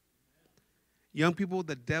abundantly. Young people,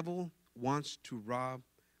 the devil wants to rob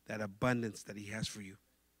that abundance that he has for you.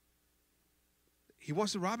 He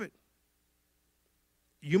wants to rob it.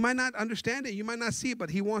 You might not understand it, you might not see it, but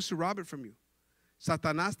he wants to rob it from you.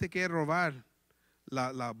 Satanás te quiere robar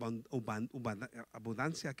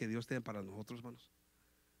abundancia que Dios tiene para nosotros, hermanos.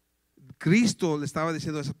 Cristo le estaba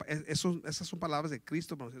diciendo, esas son palabras de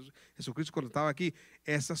Cristo, hermanos. Jesucristo cuando estaba aquí,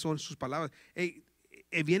 esas son sus palabras.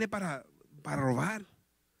 Viene para robar,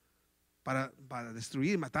 para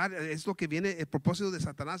destruir, matar. Es lo que viene, el propósito de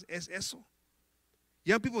Satanás es eso.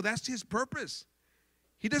 Young people, that's his purpose.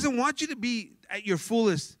 He doesn't want you to be at your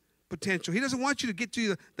fullest potential. He doesn't want you to get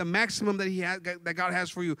to the maximum that God has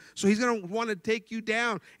for you. So he's going to want to take you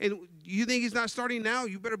down. And you think he's not starting now?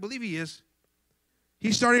 You better believe he is.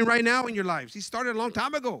 He's starting right now in your lives. He started a long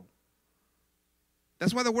time ago.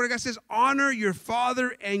 That's why the Word of God says, honor your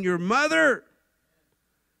father and your mother.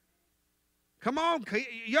 Come on,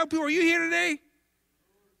 young people, are you here today?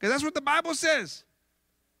 Because that's what the Bible says.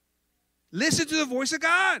 Listen to the voice of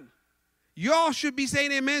God. Y'all should be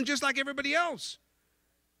saying amen just like everybody else.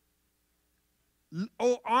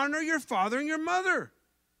 Oh, honor your father and your mother.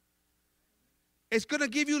 It's going to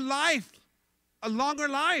give you life, a longer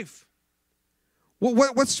life.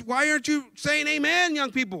 Why aren't you saying amen,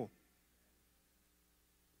 young people?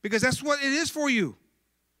 Because that's what it is for you.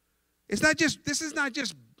 This is not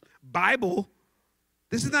just Bible.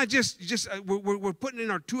 This is not just we're putting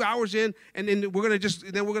in our 2 hours in, and then we're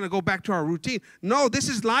gonna go back to our routine. No, this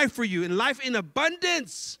is life for you, and life in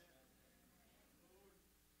abundance.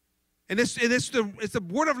 And it's the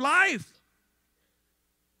word of life.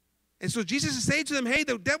 And so Jesus is saying to them, hey,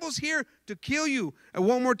 the devil's here to kill you. And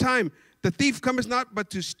one more time, the thief cometh not but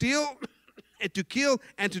to steal and to kill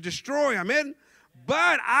and to destroy. Amen.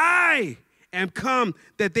 But I am come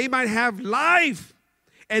that they might have life.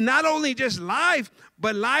 And not only just life,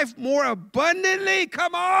 but life more abundantly.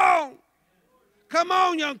 Come on. Come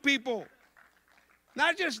on, young people.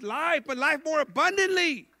 Not just life, but life more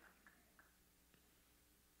abundantly.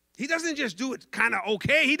 He doesn't just do it kind of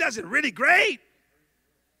okay. He does it really great.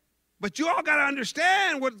 But you all got to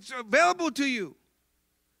understand what's available to you.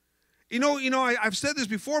 You know, I've said this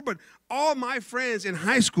before, but all my friends in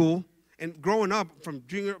high school and growing up from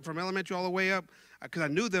elementary all the way up, because I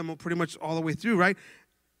knew them pretty much all the way through, right?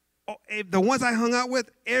 The ones I hung out with,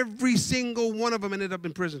 every single one of them ended up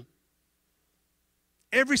in prison.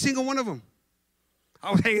 Every single one of them.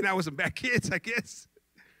 I was hanging out with some bad kids, I guess.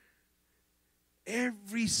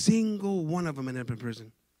 Every single one of them ended up in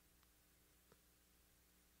prison.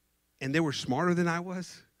 And they were smarter than I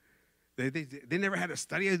was. They never had to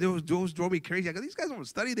study. Those drove me crazy. I go, these guys don't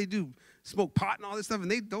study. They do smoke pot and all this stuff,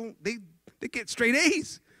 and they get straight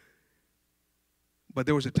A's. But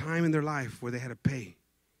there was a time in their life where they had to pay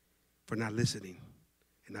for not listening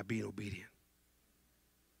and not being obedient.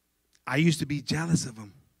 I used to be jealous of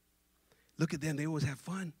them. Look at them. They always have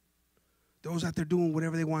fun. They're always out there doing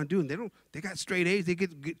whatever they want to do. And they got straight A's.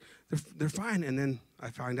 They're fine. And then I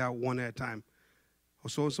find out one at a time. Oh,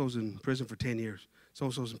 so-and-so's in prison for 10 years.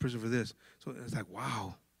 So-and-so's in prison for this. So it's like,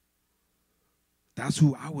 wow. That's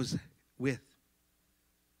who I was with.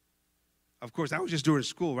 Of course, that was just during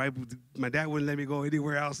school, right? My dad wouldn't let me go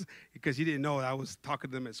anywhere else because he didn't know I was talking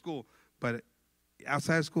to them at school. But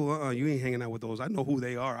outside of school, you ain't hanging out with those. I know who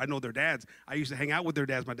they are. I know their dads. I used to hang out with their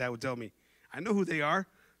dads, my dad would tell me. I know who they are.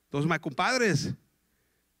 Those are my compadres.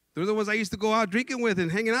 They're the ones I used to go out drinking with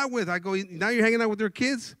and hanging out with. I go, now you're hanging out with their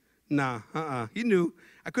kids? Nah, he knew.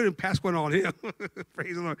 I couldn't pass one on him.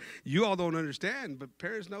 Praise the Lord. You all don't understand, but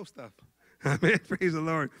parents know stuff. Amen. Praise the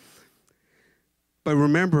Lord. But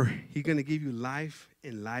remember, he's going to give you life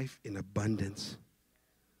and life in abundance.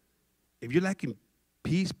 If you're lacking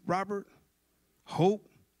peace, Robert, hope,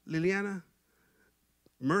 Liliana,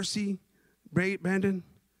 mercy, Brandon,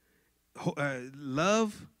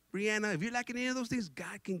 love, Brianna, if you're lacking any of those things,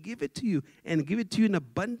 God can give it to you and give it to you in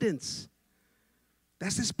abundance.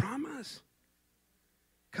 That's his promise.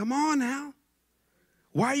 Come on now.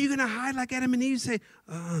 Why are you going to hide like Adam and Eve and say,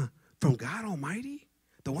 from God Almighty,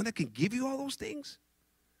 the one that can give you all those things?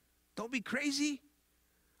 Don't be crazy.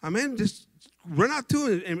 Amen. Just run out to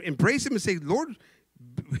him and embrace him and say, Lord,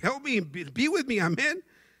 help me and be with me. Amen.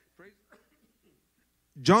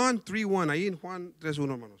 John 3:1. Ahí en Juan 3:1,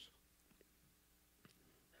 hermanos.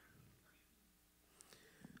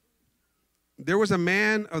 There was a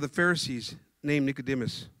man of the Pharisees named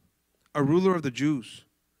Nicodemus, a ruler of the Jews.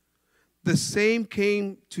 The same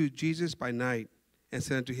came to Jesus by night and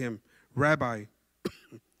said unto him, Rabbi,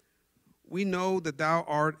 we know that thou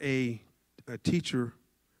art a teacher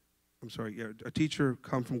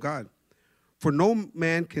come from God. For no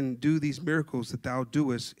man can do these miracles that thou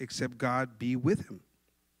doest except God be with him.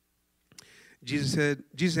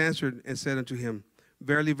 Jesus answered and said unto him,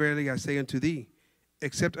 Verily, verily, I say unto thee,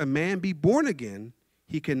 except a man be born again,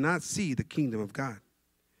 he cannot see the kingdom of God.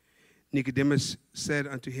 Nicodemus said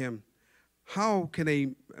unto him, how can a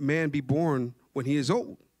man be born when he is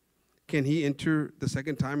old? Can he enter the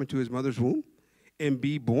second time into his mother's womb and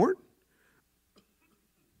be born?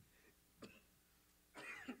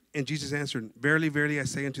 And Jesus answered, verily, verily, I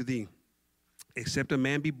say unto thee, except a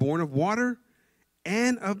man be born of water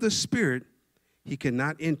and of the Spirit, he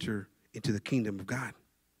cannot enter into the kingdom of God.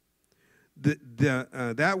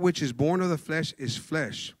 That which is born of the flesh is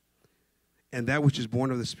flesh, and that which is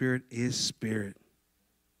born of the Spirit is spirit.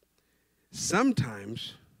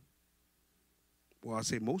 Sometimes, well, I'll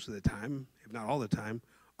say most of the time, if not all the time,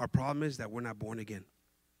 our problem is that we're not born again.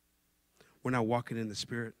 We're not walking in the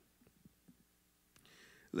Spirit.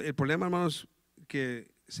 El problema, hermanos, que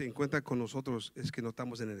se encuentra con nosotros es que no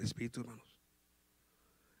estamos en el Espíritu, hermanos.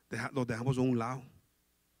 Los dejamos a un lado.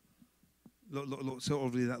 Los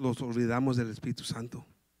olvidamos del Espíritu Santo.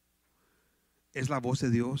 Es la voz de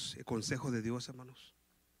Dios, el consejo de Dios, hermanos,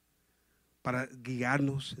 para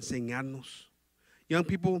guiarnos, enseñarnos. Young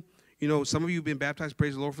people, you know, some of you have been baptized.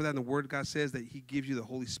 Praise the Lord for that. And the Word of God says that He gives you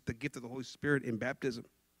the gift of the Holy Spirit in baptism.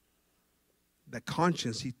 That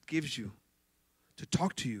conscience He gives you to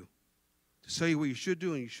talk to you, to tell you what you should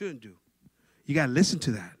do and you shouldn't do. You got to listen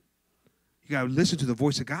to that. You got to listen to the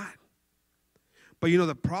voice of God. But you know,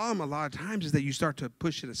 the problem a lot of times is that you start to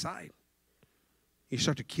push it aside. You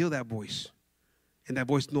start to kill that voice. And that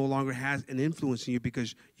voice no longer has an influence in you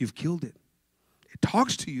because you've killed it. It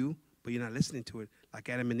talks to you, but you're not listening to it. Like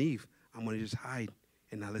Adam and Eve, I'm going to just hide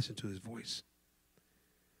and not listen to his voice.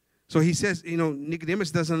 So he says, you know,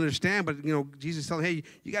 Nicodemus doesn't understand, but, you know, Jesus tells him, hey,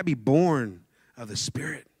 you got to be born of the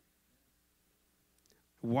Spirit.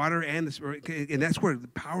 Water and the Spirit. And that's where the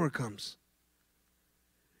power comes.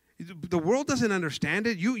 The world doesn't understand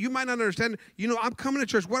it. You might not understand it. You know, I'm coming to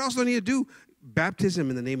church. What else do I need to do? Baptism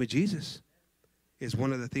in the name of Jesus is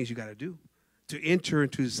one of the things you got to do to enter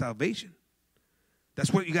into salvation.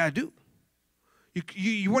 That's what you got to do.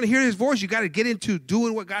 You want to hear his voice, you got to get into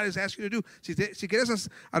doing what God is asking you to do. Si quieres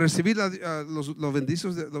a recibir los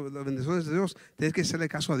bendiciones de Dios, tienes que hacerle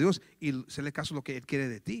caso a Dios y hacerle caso a lo que Él quiere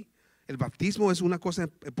de ti. El bautismo es una cosa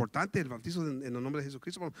importante, el bautismo en el nombre de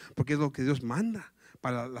Jesucristo, porque es lo que Dios manda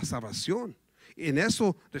para la salvación. Y en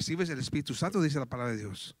eso recibes el Espíritu Santo, dice la palabra de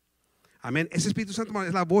Dios. Amén. Ese Espíritu Santo, hermano,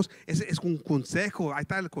 es la voz, es un consejo. Ahí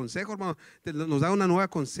está el consejo, hermano. Nos da una nueva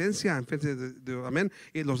conciencia en frente de amén.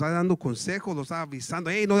 Y nos está dando consejo, nos está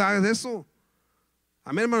avisando. Hey, no hagas eso.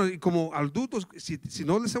 Amén, hermano. Y como adultos, si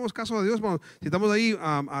no le hacemos caso a Dios, hermano, si estamos ahí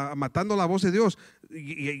matando la voz de Dios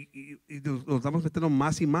y nos estamos metiendo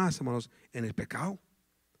más y más, hermanos, en el pecado.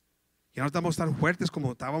 Ya no estamos tan fuertes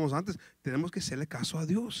como estábamos antes. Tenemos que hacerle caso a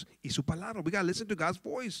Dios y su palabra. We got to listen to God's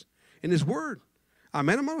voice in His Word.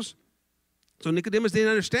 Amén, hermanos. So Nicodemus didn't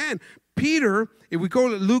understand. Peter, if we go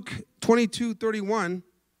to Luke 22:31,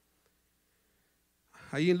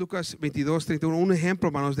 ahí en Lucas 22:31, un ejemplo,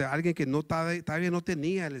 hermanos, de alguien que todavía no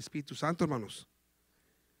tenía el Espíritu Santo, hermanos.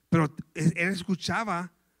 Pero él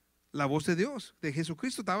escuchaba la voz de Dios, de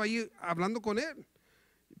Jesucristo, estaba ahí hablando con él.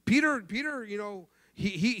 Peter, you know,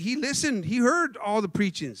 he listened, he heard all the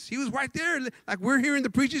preachings. He was right there, like we're hearing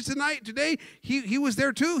the preachings today. He was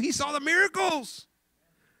there too. He saw the miracles.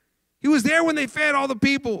 He was there when they fed all the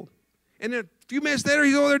people. And a few minutes later,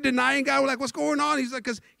 he's over there denying God. We're like, what's going on? He's like,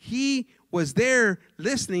 because he was there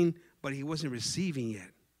listening, but he wasn't receiving yet.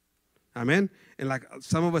 Amen? And like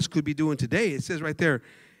some of us could be doing today. It says right there,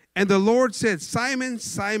 and the Lord said, Simon,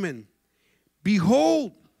 Simon,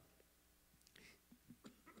 behold,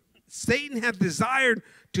 Satan hath desired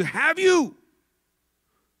to have you.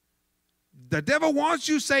 The devil wants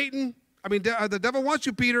you, Satan. The devil wants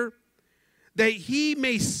you, Peter, that he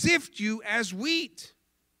may sift you as wheat.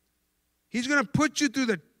 He's going to put you through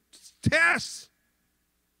the test.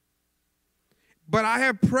 But I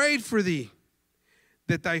have prayed for thee,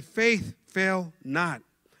 that thy faith fail not.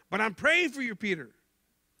 But I'm praying for you, Peter.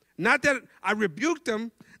 Not that I rebuked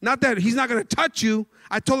him, not that he's not going to touch you.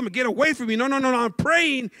 I told him to get away from me. No. I'm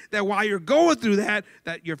praying that while you're going through that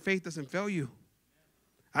your faith doesn't fail you.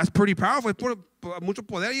 That's pretty powerful. Mucho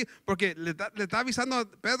poder ahí, porque le está avisando a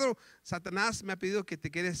Pedro, Satanás me ha pedido que te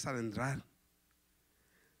quieres adentrar.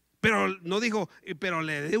 Pero no dijo, pero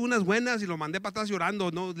le di unas buenas y lo mandé para atrás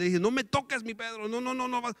llorando. No, le dije, no me toques, mi Pedro. No.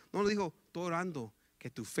 No, le dijo, estoy orando que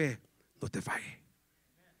tu fe no te falle.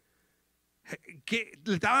 Que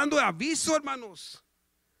le estaba dando aviso, hermanos,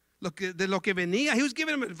 de lo que venía. He was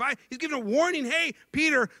giving him advice. He's giving a warning. Hey,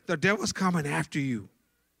 Peter, the devil's coming after you.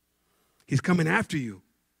 He's coming after you.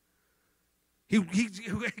 He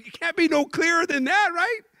can't be no clearer than that,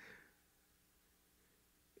 right?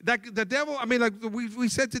 That the devil, like we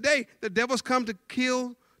said today, the devil's come to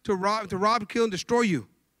kill, to rob, kill, and destroy you.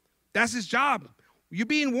 That's his job. You're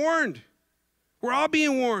being warned. We're all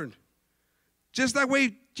being warned. Just that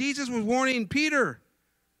way Jesus was warning Peter.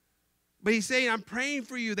 But he's saying, I'm praying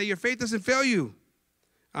for you that your faith doesn't fail you.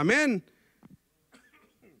 Amen.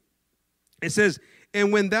 It says,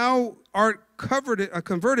 and when thou art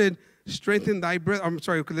converted, strengthen thy brethren. I'm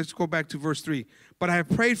sorry, okay, let's go back to verse 3. But I have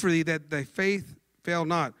prayed for thee that thy faith fail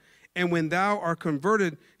not. And when thou art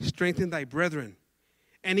converted, strengthen thy brethren.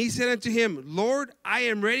 And he said unto him, Lord, I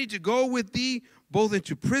am ready to go with thee both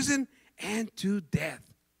into prison and to death.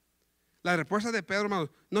 La respuesta de Pedro, hermano,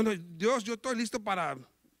 no, Dios, yo estoy listo para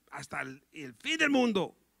hasta el fin del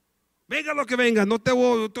mundo. Venga lo que venga, no te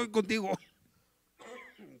voy, yo estoy contigo.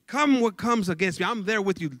 Come what comes against me, I'm there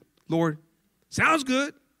with you, Lord. Sounds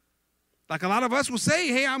good. Like a lot of us will say,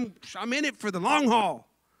 hey, I'm in it for the long haul.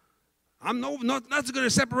 Nothing's going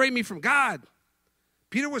to separate me from God.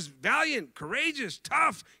 Peter was valiant, courageous,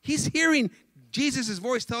 tough. He's hearing Jesus'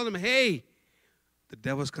 voice telling him, hey, the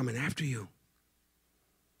devil's coming after you.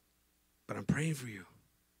 But I'm praying for you.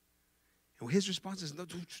 And his response is, no,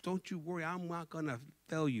 don't you worry. I'm not going to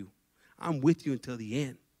fail you. I'm with you until the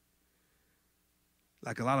end.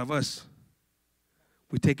 Like a lot of us,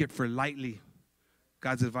 we take it for lightly,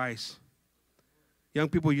 God's advice. Young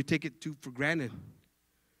people, you take it for granted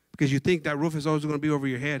because you think that roof is always going to be over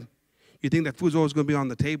your head. You think that food's always going to be on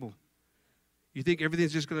the table. You think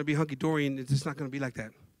everything's just going to be hunky-dory, and it's just not going to be like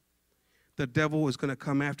that. The devil is going to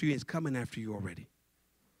come after you. It's coming after you already.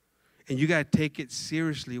 And you got to take it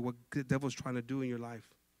seriously, what the devil's trying to do in your life.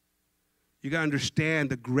 You got to understand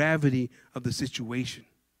the gravity of the situation.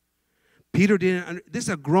 Peter this is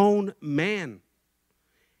a grown man.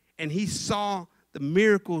 And he saw the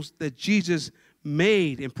miracles that Jesus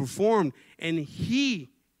made and performed, and he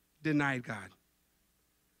denied God.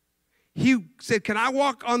 He said, can I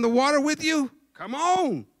walk on the water with you? Come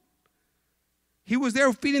on. He was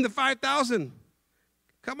there feeding the 5,000.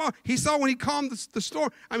 Come on. He saw when he calmed the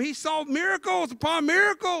storm. I mean, he saw miracles upon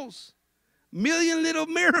miracles. Million little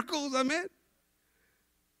miracles, I mean.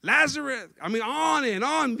 Lazarus, I mean, on and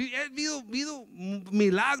on. Vido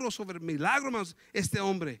milagros sobre milagros, este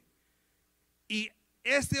hombre. Y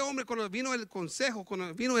este hombre, cuando vino el consejo,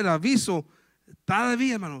 cuando vino el aviso,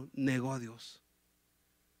 todavía, hermano, negó a Dios.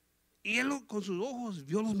 Y él con sus ojos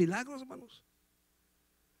vio los milagros, hermanos.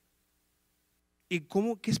 ¿Y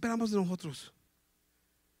qué esperamos de nosotros?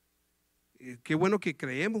 Qué bueno que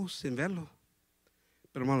creemos en verlo.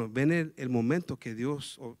 Pero, hermano, ven el momento que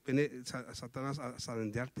Dios, o viene Satanás a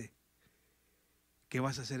zarandearte. ¿Qué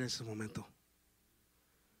vas a hacer en ese momento?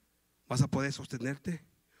 ¿Vas a poder sostenerte?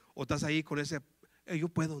 ¿O estás ahí con ese, yo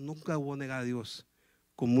puedo, nunca voy a negar a Dios,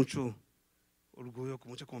 con mucho orgullo, con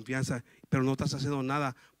mucha confianza, pero no estás haciendo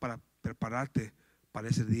nada para prepararte para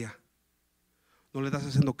ese día? No le estás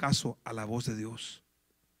haciendo caso a la voz de Dios.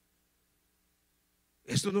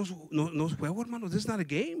 Esto no es juego, hermanos. This is not a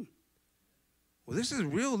game. Well, this is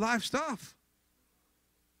real life stuff.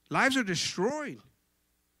 Lives are destroyed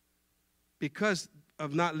because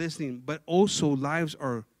of not listening, but also lives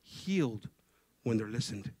are healed when they're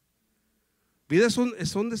listened. Vidas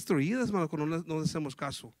son destruidas, hermano, cuando no hacemos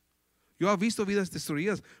caso. Yo he visto vidas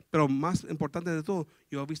destruidas, pero más importante de todo,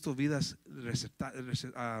 yo he visto vidas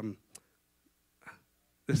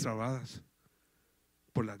restauradas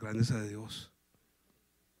por la grandeza de Dios.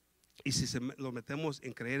 Y si lo metemos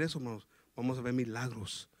en creer eso, hermanos, vamos a ver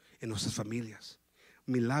milagros en nuestras familias,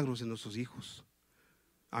 milagros en nuestros hijos.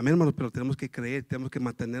 Amén, hermanos, pero tenemos que creer, tenemos que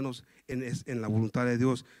mantenernos en la voluntad de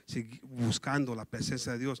Dios, buscando la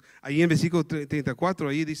presencia de Dios. Ahí en versículo 34,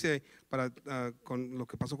 ahí dice, con lo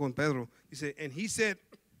que pasó con Pedro, dice, and he said,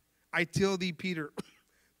 I tell thee, Peter,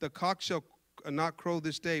 the cock shall not crow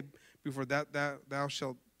this day before that thou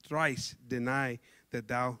shalt thrice deny that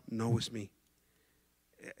thou knowest me.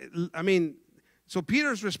 I mean, so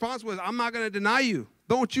Peter's response was, I'm not going to deny you.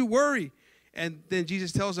 Don't you worry. And then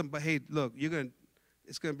Jesus tells him, but hey, look,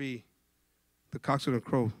 it's going to be, the cock's going to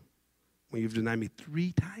crow when you've denied me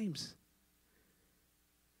 3 times.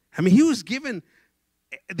 I mean, he was given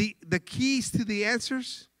the keys to the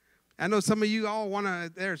answers. I know some of you all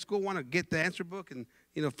there at school want to get the answer book and,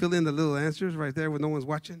 fill in the little answers right there when no one's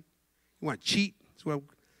watching. You want to cheat.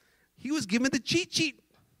 He was given the cheat sheet.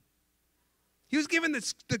 He was given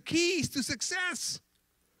the keys to success.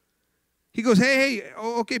 He goes, hey,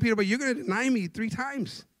 okay, Peter, but you're going to deny me 3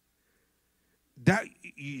 times. That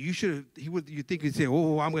you should. You think he'd say,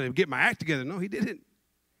 oh, I'm going to get my act together. No, he didn't,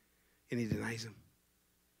 and he denies him.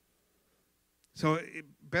 So,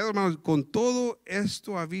 Pedro, hermanos, con todo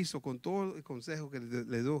esto aviso, con todo el consejo que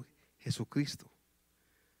le dio Jesucristo,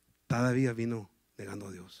 todavía vino negando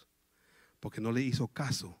a Dios, porque no le hizo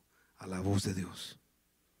caso a la voz de Dios.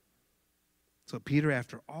 So Peter,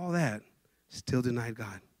 after all that, still denied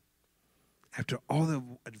God. After all the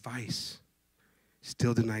advice,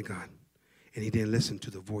 still denied God. And he didn't listen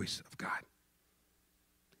to the voice of God.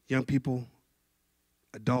 Young people,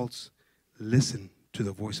 adults, listen to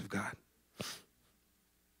the voice of God.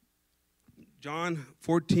 John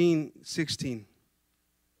 14:16.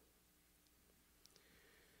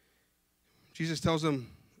 Jesus tells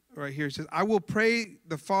them right here, he says, I will pray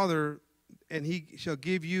the Father, and he shall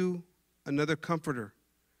give you another comforter,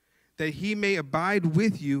 that he may abide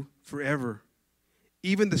with you forever,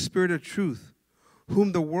 even the Spirit of truth,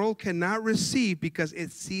 whom the world cannot receive, because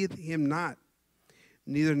it seeth him not,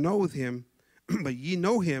 neither knoweth him, but ye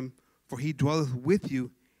know him, for he dwelleth with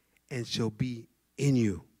you, and shall be in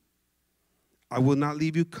you. I will not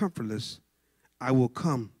leave you comfortless. I will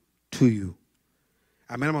come to you.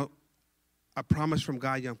 Amen. A promise from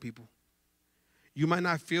God, young people. You might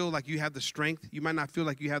not feel like you have the strength. You might not feel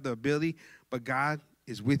like you have the ability, but God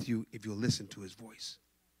is with you if you'll listen to his voice.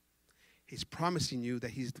 He's promising you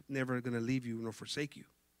that he's never going to leave you nor forsake you.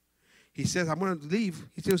 He says, I'm going to leave.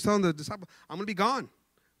 He's still telling the disciples, I'm going to be gone,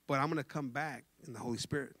 but I'm going to come back in the Holy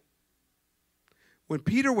Spirit. When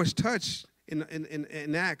Peter was touched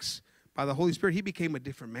in Acts by the Holy Spirit, he became a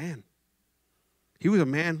different man. He was a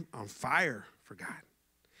man on fire for God.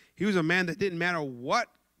 He was a man that didn't matter what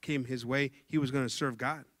came his way, he was going to serve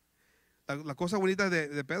God. La cosa bonita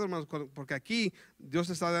de Pedro, hermanos, porque aquí Dios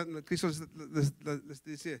está dando, Cristo les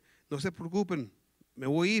dice, no se preocupen, me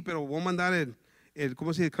voy a ir, pero voy a mandar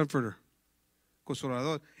 ¿cómo se dice? Comforter,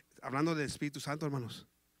 consolador, hablando del Espíritu Santo, hermanos.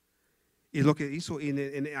 Y es lo que hizo,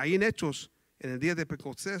 ahí en Hechos, en el día de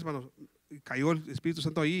Pentecostés, hermanos, cayó el Espíritu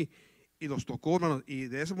Santo ahí y los tocó, hermanos, y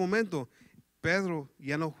de ese momento, Pedro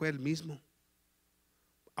ya no fue el mismo.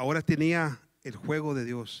 Ahora tenía el juego de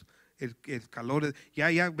Dios. El calor,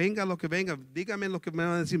 ya, venga lo que venga, dígame lo que me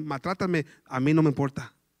van a decir, maltrátame, a mí no me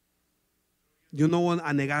importa. Yo no voy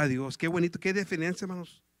a negar a Dios. Qué bonito, qué diferencia,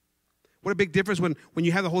 hermanos. What a big difference when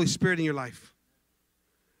you have the Holy Spirit in your life.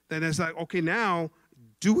 Then it's like, okay, now,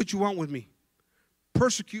 do what you want with me.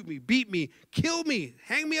 Persecute me, beat me, kill me,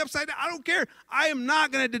 hang me upside down. I don't care. I am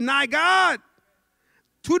not going to deny God.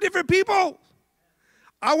 Two different people.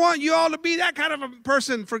 I want you all to be that kind of a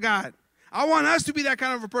person for God. I want us to be that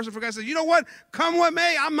kind of a person for God. Says, you know what? Come what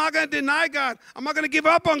may, I'm not going to deny God. I'm not going to give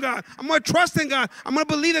up on God. I'm going to trust in God. I'm going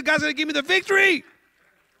to believe that God's going to give me the victory.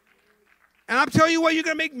 And I'm telling you what, you're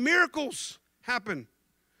going to make miracles happen.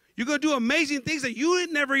 You're going to do amazing things that you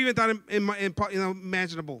never even thought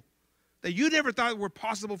imaginable, that you never thought were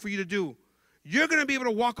possible for you to do. You're going to be able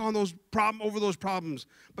to walk on over those problems.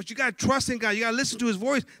 But you got to trust in God. You got to listen to his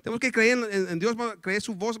voice. Tenemos que creer en Dios, creer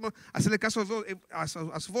su voz, hacerle caso a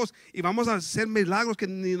su voz. Y vamos a hacer milagros que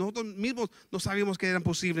ni nosotros mismos no sabíamos que eran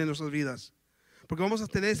posibles en nuestras vidas. Porque vamos a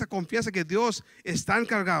tener esa confianza que Dios está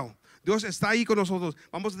encargado. Dios está ahí con nosotros.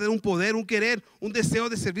 Vamos a tener un poder, un querer, un deseo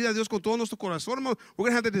de servir a Dios con todo nuestro corazón. We're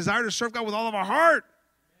going to have the desire to serve God with all of our heart.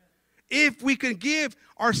 If we can give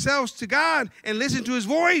ourselves to God and listen to his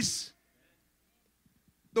voice.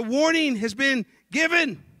 The warning has been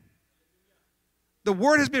given. The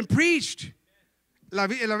word has been preached. El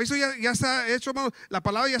aviso ya está hecho, hermano. La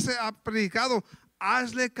palabra ya se ha predicado.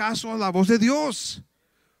 Hazle caso a la voz de Dios.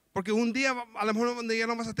 Porque un día, a lo mejor, ya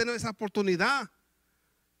no vas a tener esa oportunidad.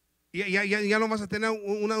 Ya no vas a tener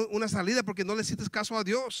una salida porque no le hiciste caso a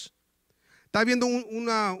Dios. Estaba viendo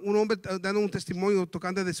un hombre dando un testimonio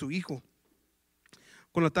tocante de su hijo.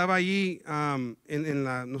 Cuando estaba ahí en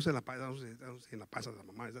la, no sé, en la panza de la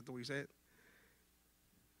mamá, ¿es that what you said?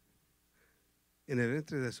 En el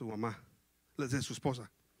vientre de su mamá, de su esposa.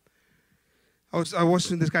 I was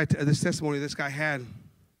watching this testimony this guy had,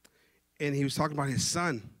 and he was talking about his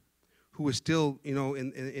son, who was still,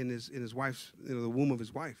 in his wife's, the womb of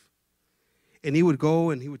his wife. And he would go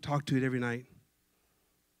and he would talk to it every night.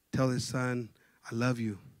 Tell his son, I love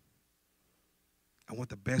you. I want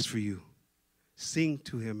the best for you. Sing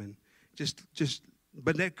to him and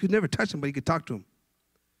but that could never touch him, but he could talk to him.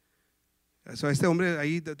 So este hombre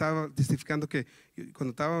ahí estaba testificando que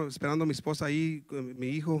cuando estaba esperando a mi esposa ahí, mi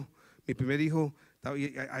hijo, mi primer hijo,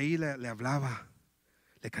 ahí le hablaba,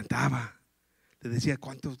 le cantaba, le decía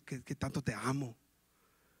qué tanto te amo.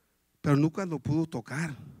 Pero nunca lo pudo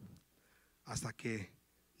tocar hasta que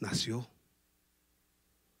nació.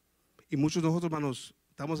 Y muchos de nosotros, hermanos,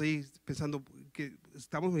 estamos ahí pensando que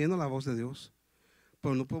estamos oyendo la voz de Dios.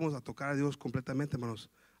 Pero no podemos tocar a Dios completamente, hermanos,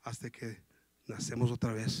 hasta que nacemos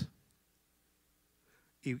otra vez.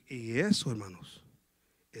 Y eso, hermanos,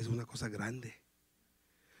 es una cosa grande.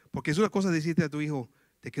 Porque es una cosa decirte a tu hijo,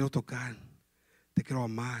 te quiero tocar, te quiero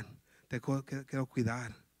amar, te quiero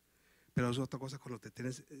cuidar. Pero es otra cosa cuando te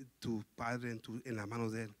tienes tu padre en las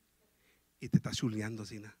manos de él. y te está chuleando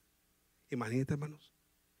así, ¿no? Imagínate, hermanos.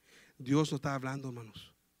 Dios nos está hablando,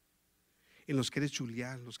 hermanos. Y nos quiere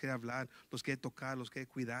chulear, nos quiere hablar, nos quiere tocar, nos quiere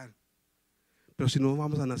cuidar. Pero si no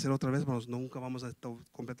vamos a nacer otra vez, hermanos, nunca vamos a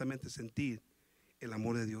completamente sentir el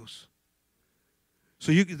amor de Dios.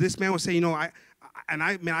 So this man was saying, you know,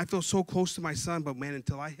 I feel so close to my son, but man,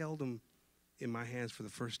 until I held him in my hands for the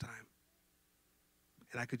first time,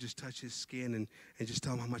 and I could just touch his skin and just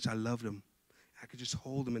tell him how much I loved him. I could just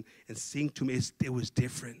hold him and sing to him. It was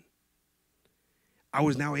different. I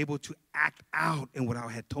was now able to act out in what I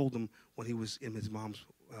had told him when he was in his mom's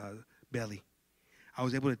belly. I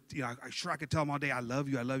was able to, you know, I could tell him all day, I love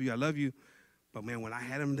you, I love you, I love you. But man, when I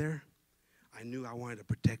had him there, I knew I wanted to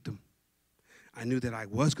protect him. I knew that I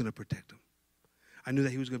was going to protect him. I knew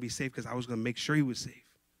that he was going to be safe because I was going to make sure he was safe.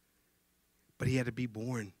 But he had to be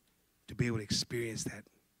born to be able to experience that.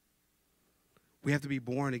 We have to be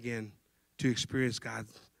born again to experience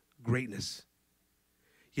God's greatness.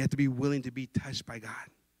 You have to be willing to be touched by God.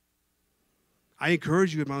 I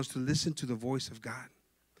encourage you, hermanos, to listen to the voice of God.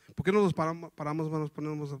 ¿Por qué no nos paramos, hermanos,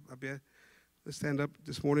 ponemos a pie? Let's stand up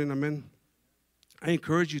this morning, amen. I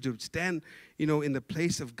encourage you to stand, you know, in the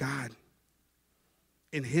place of God,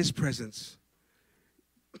 in His presence.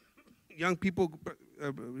 Young people,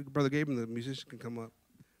 Brother Gabe and the musician can come up.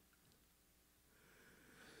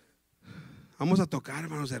 Vamos a tocar,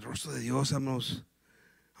 hermanos, el rostro de Dios, hermanos.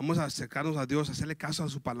 Vamos a acercarnos a Dios, hacerle caso a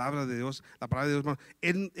su palabra de Dios, la palabra de Dios, hermano.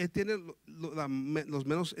 Él tiene los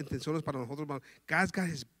menos intenciones para nosotros, hermano. God's got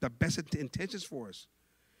the best intentions for us.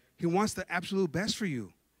 He wants the absolute best for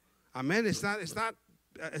you. Amen. It's not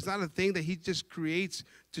a thing that He just creates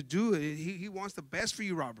to do. He wants the best for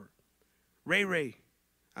you, Robert. Ray.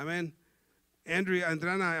 Amen. Andrea,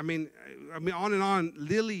 Andrana, I mean, on and on.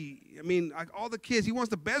 Lily, I mean, like all the kids. He wants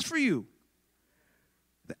the best for you.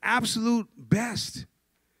 The absolute best.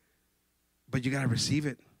 But you got to receive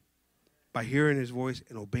it by hearing His voice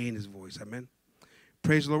and obeying His voice. Amen.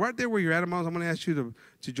 Praise the Lord. Right there where you're at, hermanos, I'm going to ask you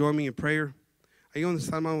to join me in prayer. Ahí donde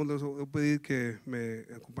están, hermanos, les voy a pedir que me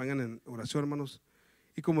acompañen en oración, hermanos.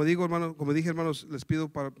 Y como dije, hermanos, les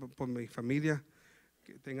pido por mi familia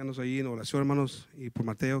que tenganos ahí en oración, hermanos, y por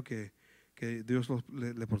Mateo que Dios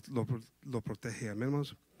lo protege. Amén,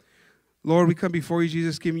 hermanos. Lord, we come before you,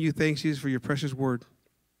 Jesus, giving you thanks, Jesus, for your precious word.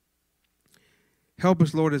 Help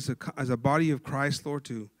us, Lord, as a body of Christ, Lord,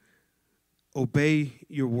 to obey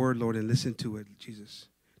your word, Lord, and listen to it, Jesus.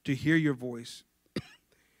 To hear your voice.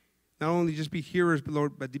 Not only just be hearers, but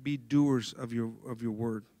Lord, but to be doers of your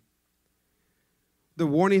word. The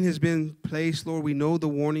warning has been placed, Lord. We know the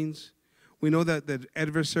warnings. We know that the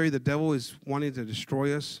adversary, the devil, is wanting to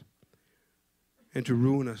destroy us and to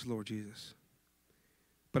ruin us, Lord Jesus.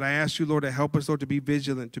 But I ask you, Lord, to help us, Lord, to be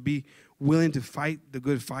vigilant, to be willing to fight the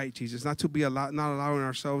good fight, Jesus. Not allowing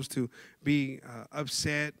ourselves to be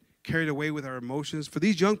upset, carried away with our emotions. For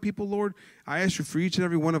these young people, Lord, I ask you for each and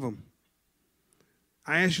every one of them.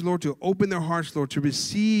 I ask you, Lord, to open their hearts, Lord, to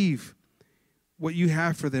receive what you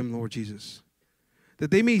have for them, Lord Jesus.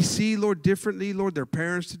 That they may see, Lord, differently, Lord, their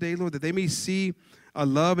parents today, Lord, that they may see a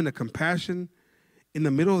love and a compassion in the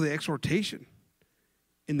middle of the exhortation,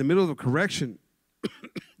 in the middle of the correction,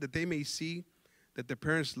 that they may see that their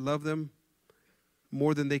parents love them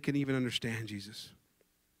more than they can even understand, Jesus.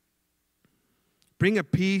 Bring a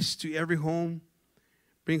peace to every home.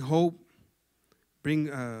 Bring hope.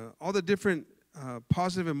 Bring all the different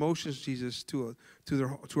positive emotions, Jesus, to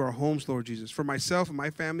our homes, Lord Jesus. For myself and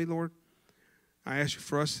my family, Lord, I ask you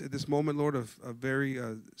for us at this moment, Lord, of a very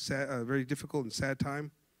sad, very difficult and sad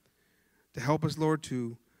time, to help us, Lord,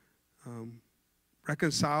 to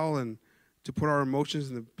reconcile and to put our emotions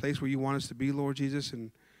in the place where you want us to be, Lord Jesus. And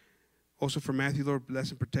also for Matthew, Lord, bless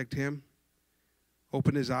and protect him.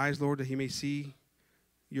 Open his eyes, Lord, that he may see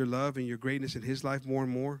your love and your greatness in his life more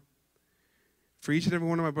and more. For each and every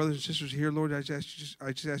one of my brothers and sisters here, Lord, I just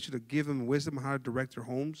ask you to give them wisdom on how to direct their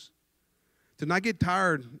homes. To not get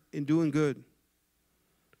tired in doing good.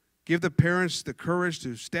 Give the parents the courage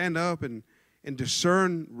to stand up and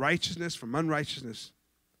discern righteousness from unrighteousness.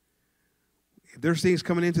 If there's things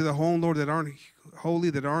coming into the home, Lord, that aren't holy,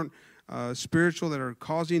 that aren't spiritual, that are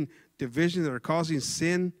causing division, that are causing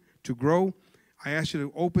sin to grow, I ask you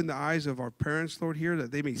to open the eyes of our parents, Lord, here,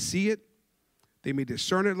 that they may see it, they may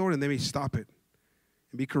discern it, Lord, and they may stop it.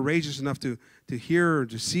 And be courageous enough to hear or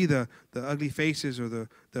to see the ugly faces or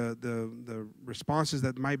the responses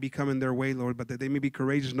that might be coming their way, Lord, but that they may be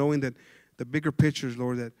courageous, knowing that the bigger pictures,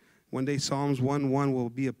 Lord, that one day Psalms 1:1 will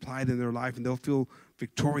be applied in their life and they'll feel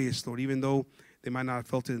victorious, Lord, even though they might not have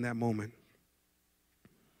felt it in that moment.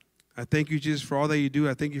 I thank you, Jesus, for all that you do.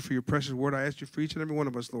 I thank you for your precious word. I ask you for each and every one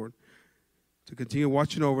of us, Lord, to continue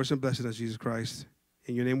watching over us and blessing us, Jesus Christ.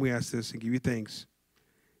 In your name we ask this and give you thanks.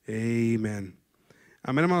 Amen.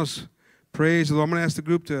 Amen, hermanos. Praise the Lord. I'm going to ask the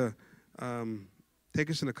group to take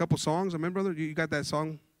us in a couple songs. Amen, brother? You got that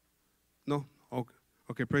song? No?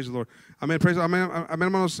 Okay, praise the Lord. Amen, praise the Lord. Amen,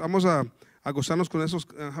 hermanos. Vamos a gozarnos con esos.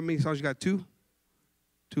 How many songs you got? Two?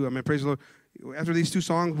 Two. Amen, praise the Lord. After these two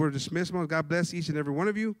songs, we're dismissed, hermanos. God bless each and every one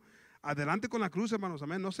of you. Adelante con la cruz, hermanos.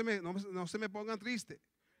 Amen. No se me pongan triste.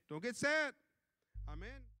 Don't get sad. Amen.